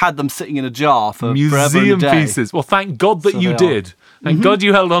I've just had them sitting in a jar for museum forever and a day. Pieces. Well, thank God that you did. Thank God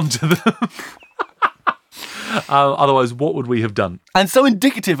you held on to them. Otherwise, what would we have done? And so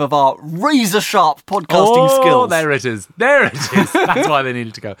indicative of our razor-sharp podcasting skills. Oh, there it is. That's why they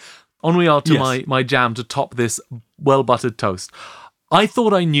needed to go. On we are to my jam to top this well-buttered toast. I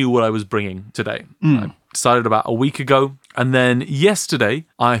thought I knew what I was bringing today. I decided about a week ago. And then yesterday,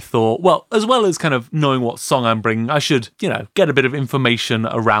 I thought, well, as well as kind of knowing what song I'm bringing, I should, get a bit of information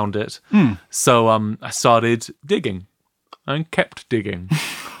around it. So I started digging and kept digging.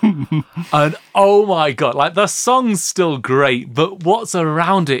 And oh my God, the song's still great, but what's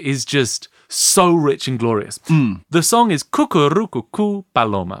around it is just so rich and glorious. The song is Cucurucucu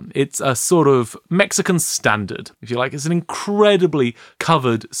Paloma. It's a sort of Mexican standard, if you like. It's an incredibly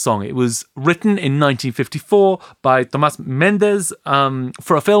covered song. It was written in 1954 by Tomás Méndez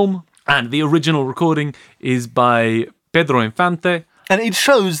for a film, and the original recording is by Pedro Infante. And it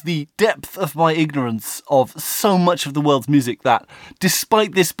shows the depth of my ignorance of so much of the world's music that,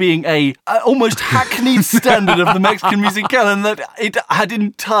 despite this being a almost hackneyed standard of the Mexican music canon, that it had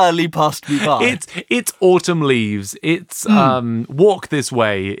entirely passed me by. It's Autumn Leaves. It's Walk This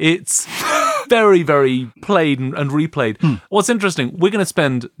Way. It's very, very played and replayed. What's interesting, we're going to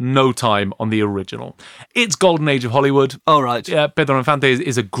spend no time on the original. It's Golden Age of Hollywood. Oh, right. Yeah, Pedro Infante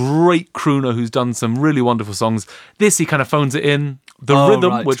is a great crooner who's done some really wonderful songs. This, he kind of phones it in. The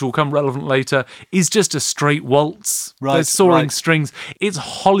rhythm, which will come relevant later, is just a straight waltz. Right, There's soaring strings. It's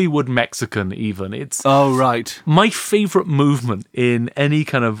Hollywood Mexican, even. It's my favourite movement in any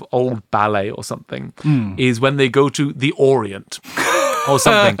kind of old ballet or something is when they go to the Orient. Or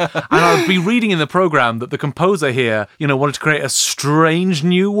something. And I'd be reading in the program that the composer here, wanted to create a strange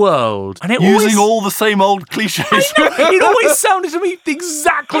new world. And using all the same old cliches. It always sounded to me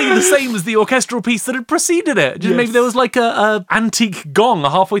exactly the same as the orchestral piece that had preceded it. Just maybe there was like a antique gong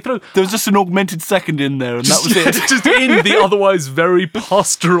halfway through. There was just an augmented second in there, and that was it. Just in the otherwise very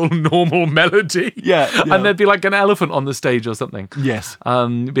pastoral, normal melody. Yeah. And there'd be like an elephant on the stage or something. Yes.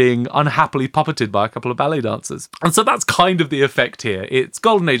 Being unhappily puppeted by a couple of ballet dancers. And so that's kind of the effect here. It's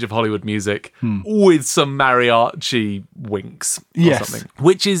Golden Age of Hollywood music with some mariachi winks or something.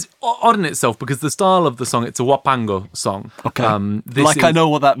 Which is odd in itself because the style of the song, it's a huapango song. Okay. I know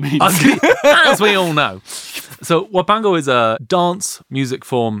what that means. As we all know. So huapango is a dance music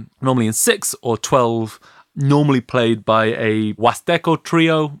form, normally in 6 or 12, normally played by a Huasteco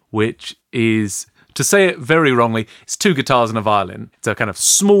trio, which is... To say it very wrongly, it's 2 guitars and a violin. It's a kind of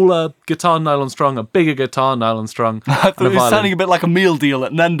smaller guitar nylon strung, a bigger guitar nylon strung. I thought it was sounding a bit like a meal deal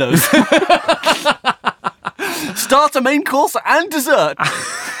at Nando's. Starter, main course, and dessert.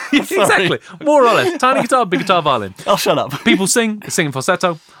 Exactly. More or less. Tiny guitar, big guitar, violin. I'll shut up. People sing in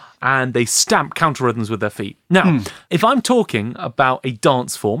falsetto, and they stamp counter rhythms with their feet. Now, if I'm talking about a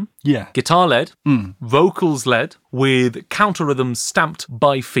dance form, guitar-led, vocals-led, with counter rhythms stamped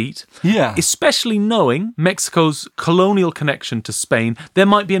by feet, especially knowing Mexico's colonial connection to Spain, there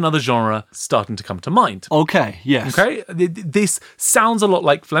might be another genre starting to come to mind. Okay, yes. Okay? This sounds a lot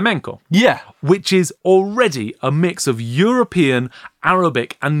like flamenco. Yeah. Which is already a mix of European,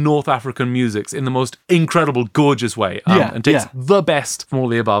 Arabic, and North African musics in the most incredible, gorgeous way. And takes the best from all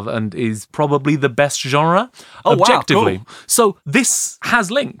the above and is probably the best genre, objectively. Wow, cool. So this has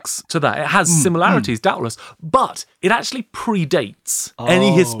links to that. It has similarities, doubtless, but it actually predates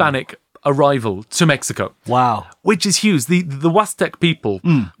any Hispanic arrival to Mexico. Wow. Which is huge. The Huastec people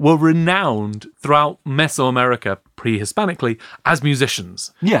were renowned throughout Mesoamerica, pre-Hispanically, as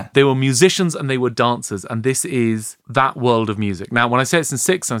musicians. Yeah. They were musicians and they were dancers, and this is that world of music. Now, when I say it's in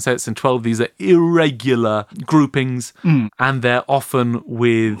 6 and I say it's in 12, these are irregular groupings, and they're often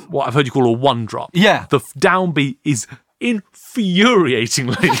with what I've heard you call a one drop. Yeah. The downbeat is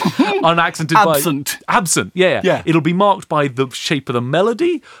infuriatingly unaccented absent. Yeah. It'll be marked by the shape of the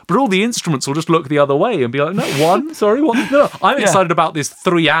melody, but all the instruments will just look the other way and be like, no, one, sorry, one. No, I'm excited about this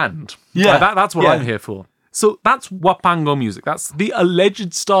 3 and. Yeah. That's what I'm here for. So that's huapango music. That's the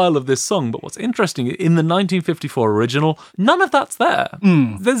alleged style of this song. But what's interesting, in the 1954 original, none of that's there.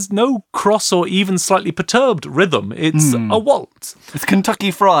 There's no cross or even slightly perturbed rhythm. It's a waltz. It's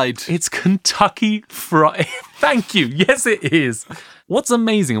Kentucky Fried. It's Kentucky Fried. Thank you. Yes, it is. What's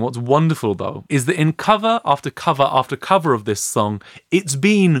amazing and what's wonderful, though, is that in cover after cover after cover of this song, it's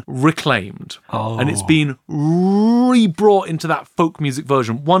been reclaimed. And it's been re-brought into that folk music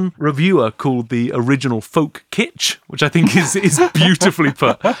version. One reviewer called the original folk kitsch, which I think is beautifully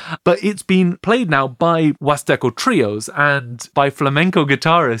put. But it's been played now by Huasteco trios and by flamenco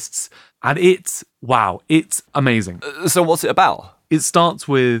guitarists. And it's amazing. So what's it about? It starts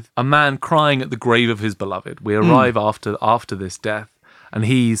with a man crying at the grave of his beloved. We arrive after this death, and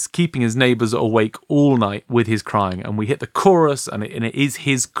he's keeping his neighbours awake all night with his crying. And we hit the chorus, and it is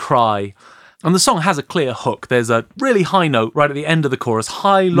his cry. And the song has a clear hook. There's a really high note right at the end of the chorus,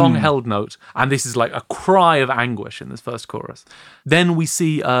 high, long-held note, and this is like a cry of anguish in this first chorus. Then we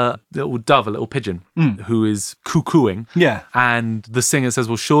see a little dove, a little pigeon, who is cuckooing. Yeah. And the singer says,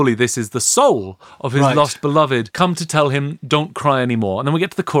 well, surely this is the soul of his lost beloved, come to tell him, don't cry anymore. And then we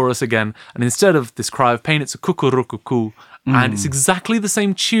get to the chorus again, and instead of this cry of pain, it's a cuckoo-cuckoo. And it's exactly the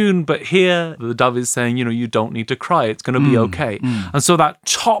same tune, but here the dove is saying, you don't need to cry. It's going to be okay. And so that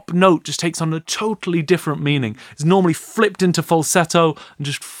top note just takes on a totally different meaning. It's normally flipped into falsetto and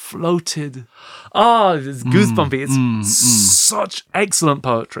just floated. It's goosebumpy. It's such excellent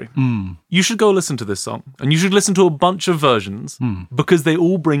poetry. You should go listen to this song, and you should listen to a bunch of versions because they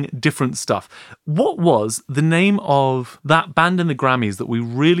all bring different stuff. What was the name of that band in the Grammys that we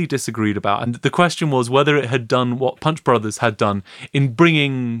really disagreed about? And the question was whether it had done what Punch Brothers had done in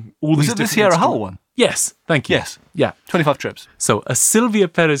bringing all these different... Was it the Sierra Hull one? Yes, thank you. Yes. Yeah. 25 trips. So a Sylvia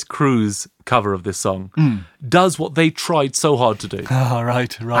Perez Cruz cover of this song does what they tried so hard to do. Oh,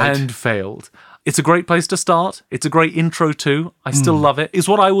 right. And failed. It's a great place to start. It's a great intro too. I still love it. It's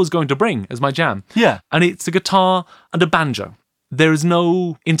what I was going to bring as my jam. Yeah. And it's a guitar and a banjo. There is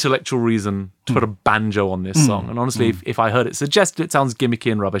no intellectual reason to put a banjo on this song. And honestly, if I heard it suggested, it sounds gimmicky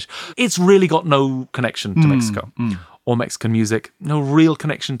and rubbish. It's really got no connection to Mexico or Mexican music. No real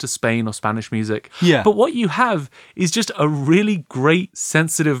connection to Spain or Spanish music. Yeah. But what you have is just a really great,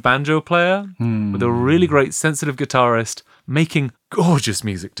 sensitive banjo player with a really great, sensitive guitarist making gorgeous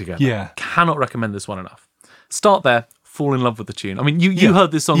music together. Yeah. Cannot recommend this one enough. Start there. Fall in love with the tune. I mean, you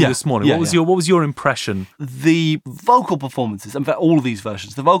heard this song this morning. What was your impression? The vocal performances, in fact, all of these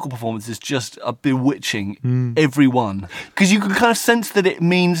versions, the vocal performances just are bewitching, every one. Because you can kind of sense that it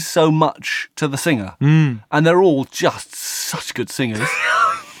means so much to the singer. And they're all just such good singers.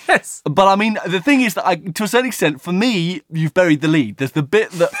 Yes. But I mean, the thing is that to a certain extent, for me, you've buried the lead. There's the bit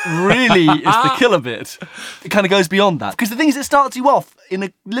that really is the killer bit. It kind of goes beyond that. Because the thing is, it starts you off in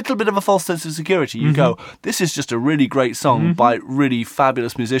a little bit of a false sense of security. You go, this is just a really great song by really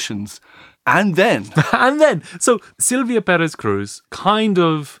fabulous musicians. And then. So Sylvia Perez Cruz kind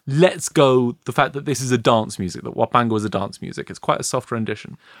of lets go the fact that this is a dance music, that Huapango is a dance music. It's quite a soft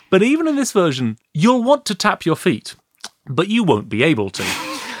rendition. But even in this version, you'll want to tap your feet, but you won't be able to.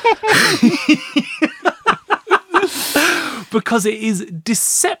 Because it is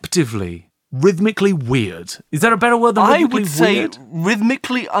deceptively, rhythmically weird. Is there a better word than rhythmically weird? I would say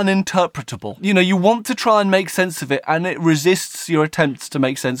rhythmically uninterpretable. You know, you want to try and make sense of it, and it resists your attempts to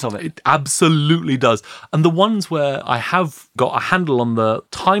make sense of it. It absolutely does. And the ones where I have got a handle on the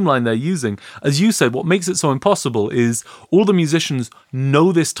timeline they're using, as you said, what makes it so impossible is all the musicians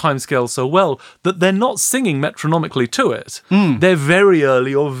know this timescale so well that they're not singing metronomically to it. They're very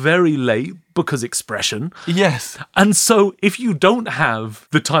early or very late, because expression. Yes. And so if you don't have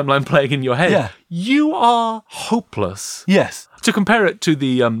the timeline playing in your head, you are hopeless. Yes. To compare it to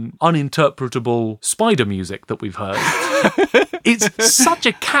the uninterpretable spider music that we've heard, it's such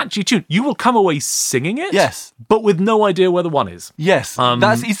a catchy tune. You will come away singing it, but with no idea where the one is. Yes,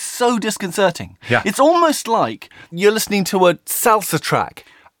 it's so disconcerting. Yeah. It's almost like you're listening to a salsa track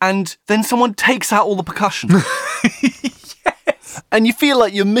and then someone takes out all the percussion. And you feel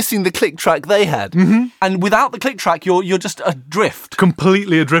like you're missing the click track they had. And without the click track, you're just adrift.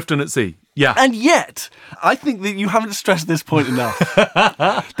 Completely adrift and at sea. Yeah. And yet, I think that you haven't stressed this point enough.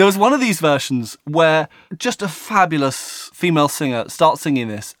 There was one of these versions where just a fabulous female singer starts singing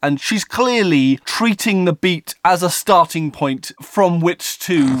this, and she's clearly treating the beat as a starting point from which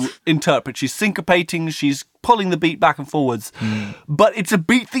to interpret. She's syncopating, she's pulling the beat back and forwards, but it's a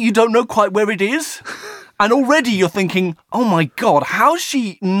beat that you don't know quite where it is. And already you're thinking, oh my God, how does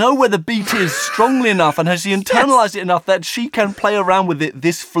she know where the beat is strongly enough, and has she internalized it enough that she can play around with it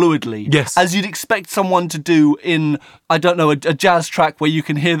this fluidly? Yes. As you'd expect someone to do in, I don't know, a jazz track where you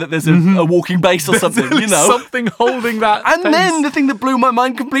can hear that there's a walking bass or something, you know? Something holding that And pace. then the thing that blew my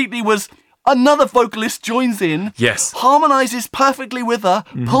mind completely was another vocalist joins in, harmonizes perfectly with her,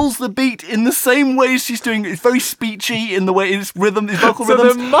 pulls the beat in the same way she's doing. It's very speechy in the way its rhythm, its vocal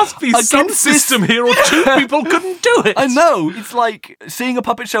rhythms. So there must be some system here, or two people couldn't do it. I know. It's like seeing a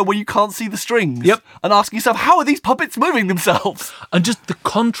puppet show where you can't see the strings. Yep. And asking yourself, how are these puppets moving themselves? And just the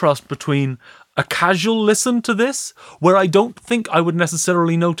contrast between a casual listen to this, where I don't think I would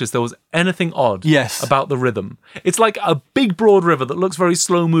necessarily notice there was anything odd about the rhythm. It's like a big broad river that looks very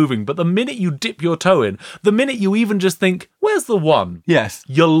slow moving, but the minute you dip your toe in, the minute you even just think, where's the one? Yes.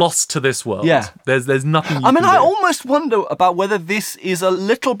 You're lost to this world. Yeah. There's nothing you I mean, can I do. almost wonder about whether this is a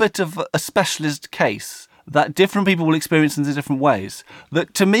little bit of a specialist case that different people will experience in different ways.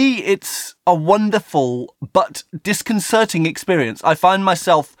 That to me, it's a wonderful but disconcerting experience. I find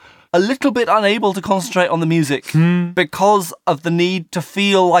myself a little bit unable to concentrate on the music because of the need to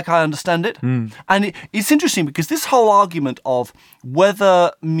feel like I understand it. And it's interesting because this whole argument of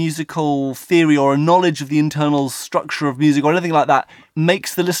whether musical theory or a knowledge of the internal structure of music or anything like that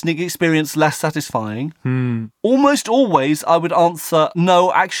makes the listening experience less satisfying, almost always I would answer,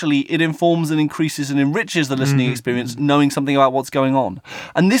 no, actually it informs and increases and enriches the listening experience, knowing something about what's going on.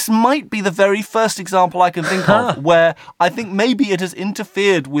 And this might be the very first example I can think of where I think maybe it has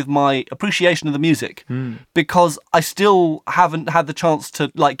interfered with my appreciation of the music because I still haven't had the chance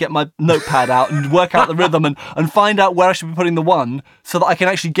to like get my notepad out and work out the rhythm and find out where I should be putting the one. one so that I can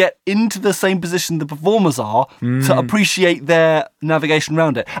actually get into the same position the performers are to appreciate their navigation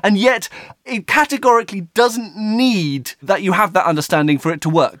around it. And yet, it categorically doesn't need that you have that understanding for it to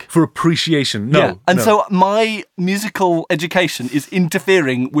work. For appreciation, no. Yeah. And no. so my musical education is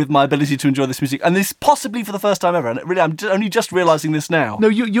interfering with my ability to enjoy this music. And this possibly for the first time ever. And really, I'm only just realising this now. No,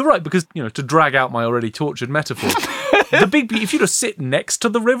 you're right, because, to drag out my already tortured metaphor, if you just sit next to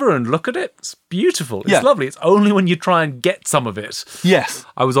the river and look at it, it's beautiful. It's lovely. It's only when you try and get some of it. Yes.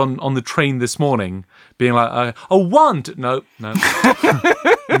 I was on the train this morning being like, one, two, no. No,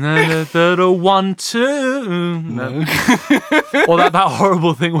 1, 2, no. Or that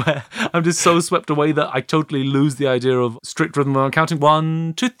horrible thing where I'm just so swept away that I totally lose the idea of strict rhythm when I'm counting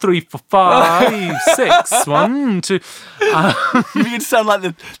 1, 2, 3, 4, 5, 6, 1, 2. You begin to sound like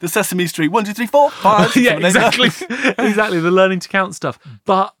the Sesame Street 1, 2, 3, 4, 5. Yeah, exactly. Exactly, the learning to count stuff.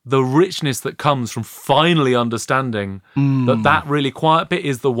 But the richness that comes from finally understanding that really quiet bit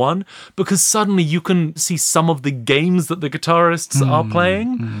is the one, because suddenly you can see some of the games that the guitarists are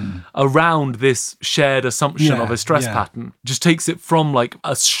playing around this shared assumption of a stress pattern. Just takes it from like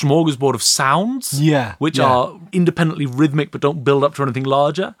a smorgasbord of sounds, which are independently rhythmic but don't build up to anything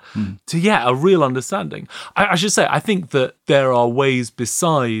larger, to a real understanding. I should say, I think that there are ways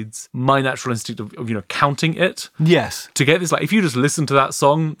besides my natural instinct of counting it. Yes. To get this, like if you just listen to that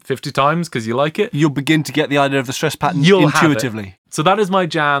song 50 times because you like it, you'll begin to get the idea of the stress pattern intuitively. So that is my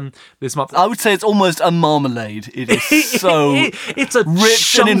jam this month. I would say it's almost a marmalade. It is so it's a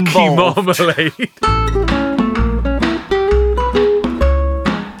rich and chunky involved. Marmalade.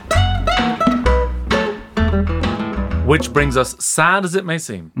 Which brings us, sad as it may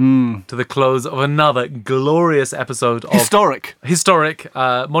seem, to the close of another glorious episode of... Historic,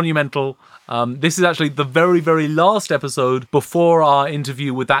 monumental. This is actually the very, very last episode before our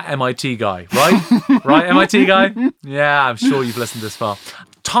interview with that MIT guy, right? Right, MIT guy? Yeah, I'm sure you've listened this far.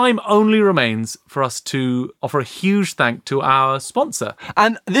 Time only remains for us to offer a huge thank to our sponsor.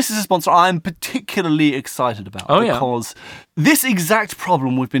 And this is a sponsor I'm particularly excited about because this exact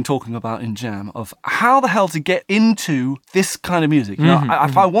problem we've been talking about in Jam of how the hell to get into this kind of music.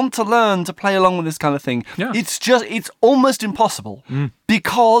 If I want to learn to play along with this kind of thing, it's almost impossible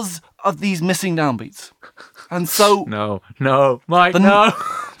because of these missing downbeats. And so... No, Mike, no.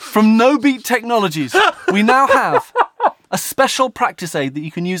 From No Beat Technologies, we now have a special practice aid that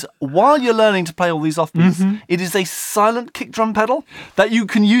you can use while you're learning to play all these offbeats. It is a silent kick drum pedal that you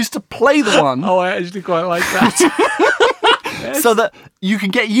can use to play the one. Oh, I actually quite like that. Yes. So that you can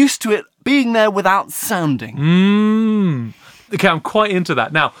get used to it being there without sounding. Okay, I'm quite into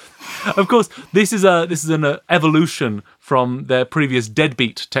that. Now, of course, this is an evolution from their previous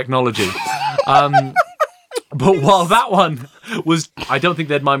deadbeat technology. But while that one was, I don't think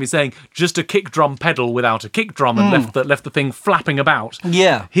they'd mind me saying, just a kick drum pedal without a kick drum and left the thing flapping about.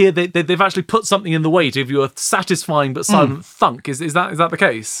 Yeah. Here they've actually put something in the way to give you a satisfying but silent thunk. Is that the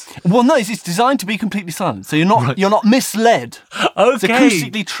case? Well, no, it's designed to be completely silent, so you're not misled. Okay. It's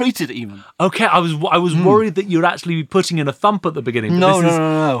acoustically treated even. Okay, I was worried that you'd actually be putting in a thump at the beginning.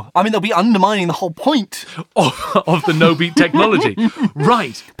 No. I mean, they'll be undermining the whole point of the No Beat technology.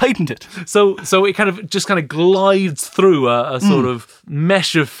 Right. Patent it. So it kind of glides through a sort of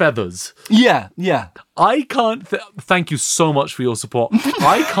mesh of feathers. Yeah. I can't... Thank you so much for your support.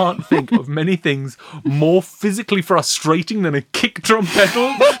 I can't think of many things more physically frustrating than a kick drum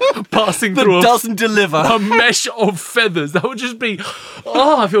pedal passing through doesn't deliver a mesh of feathers. That would just be...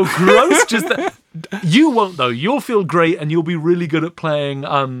 Oh, I feel gross. Just that. You won't, though. You'll feel great and you'll be really good at playing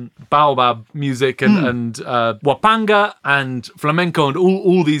baobab music and wapanga and flamenco and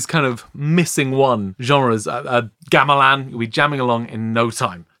all these kind of missing one genres. Gamelan, you'll be jamming along in no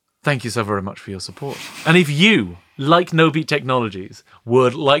time. Thank you so very much for your support. And if you, like No Beat Technologies,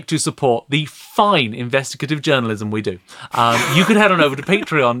 would like to support the fine investigative journalism we do, you could head on over to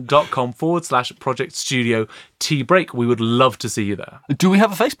patreon.com/Project Studio Tea Break. We would love to see you there. Do we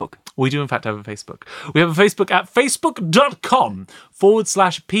have a Facebook? We do, in fact, have a Facebook. We have a Facebook at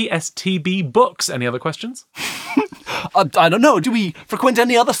facebook.com/PSTB Books. Any other questions? I don't know. Do we frequent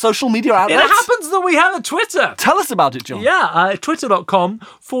any other social media outlets? It happens that we have a Twitter. Tell us about it, John. Yeah,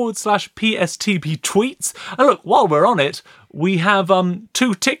 twitter.com/PSTB Tweets. And look, while we're on it, we have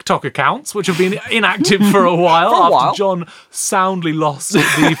 2 TikTok accounts, which have been inactive for a while after John soundly lost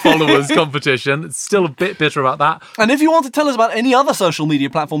the followers competition. It's still a bit bitter about that. And if you want to tell us about any other social media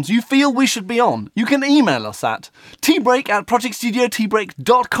platforms you feel we should be on, you can email us at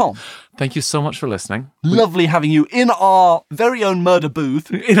tbreak@projectstudiotbreak.com. Thank you so much for listening. Lovely having you in our very own murder booth.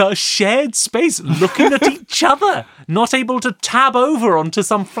 In our shared space, looking at each other, not able to tab over onto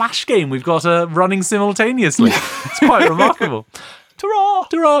some flash game we've got running simultaneously. It's quite remarkable. Ta-ra!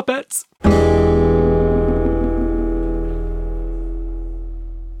 Ta-ra, pets.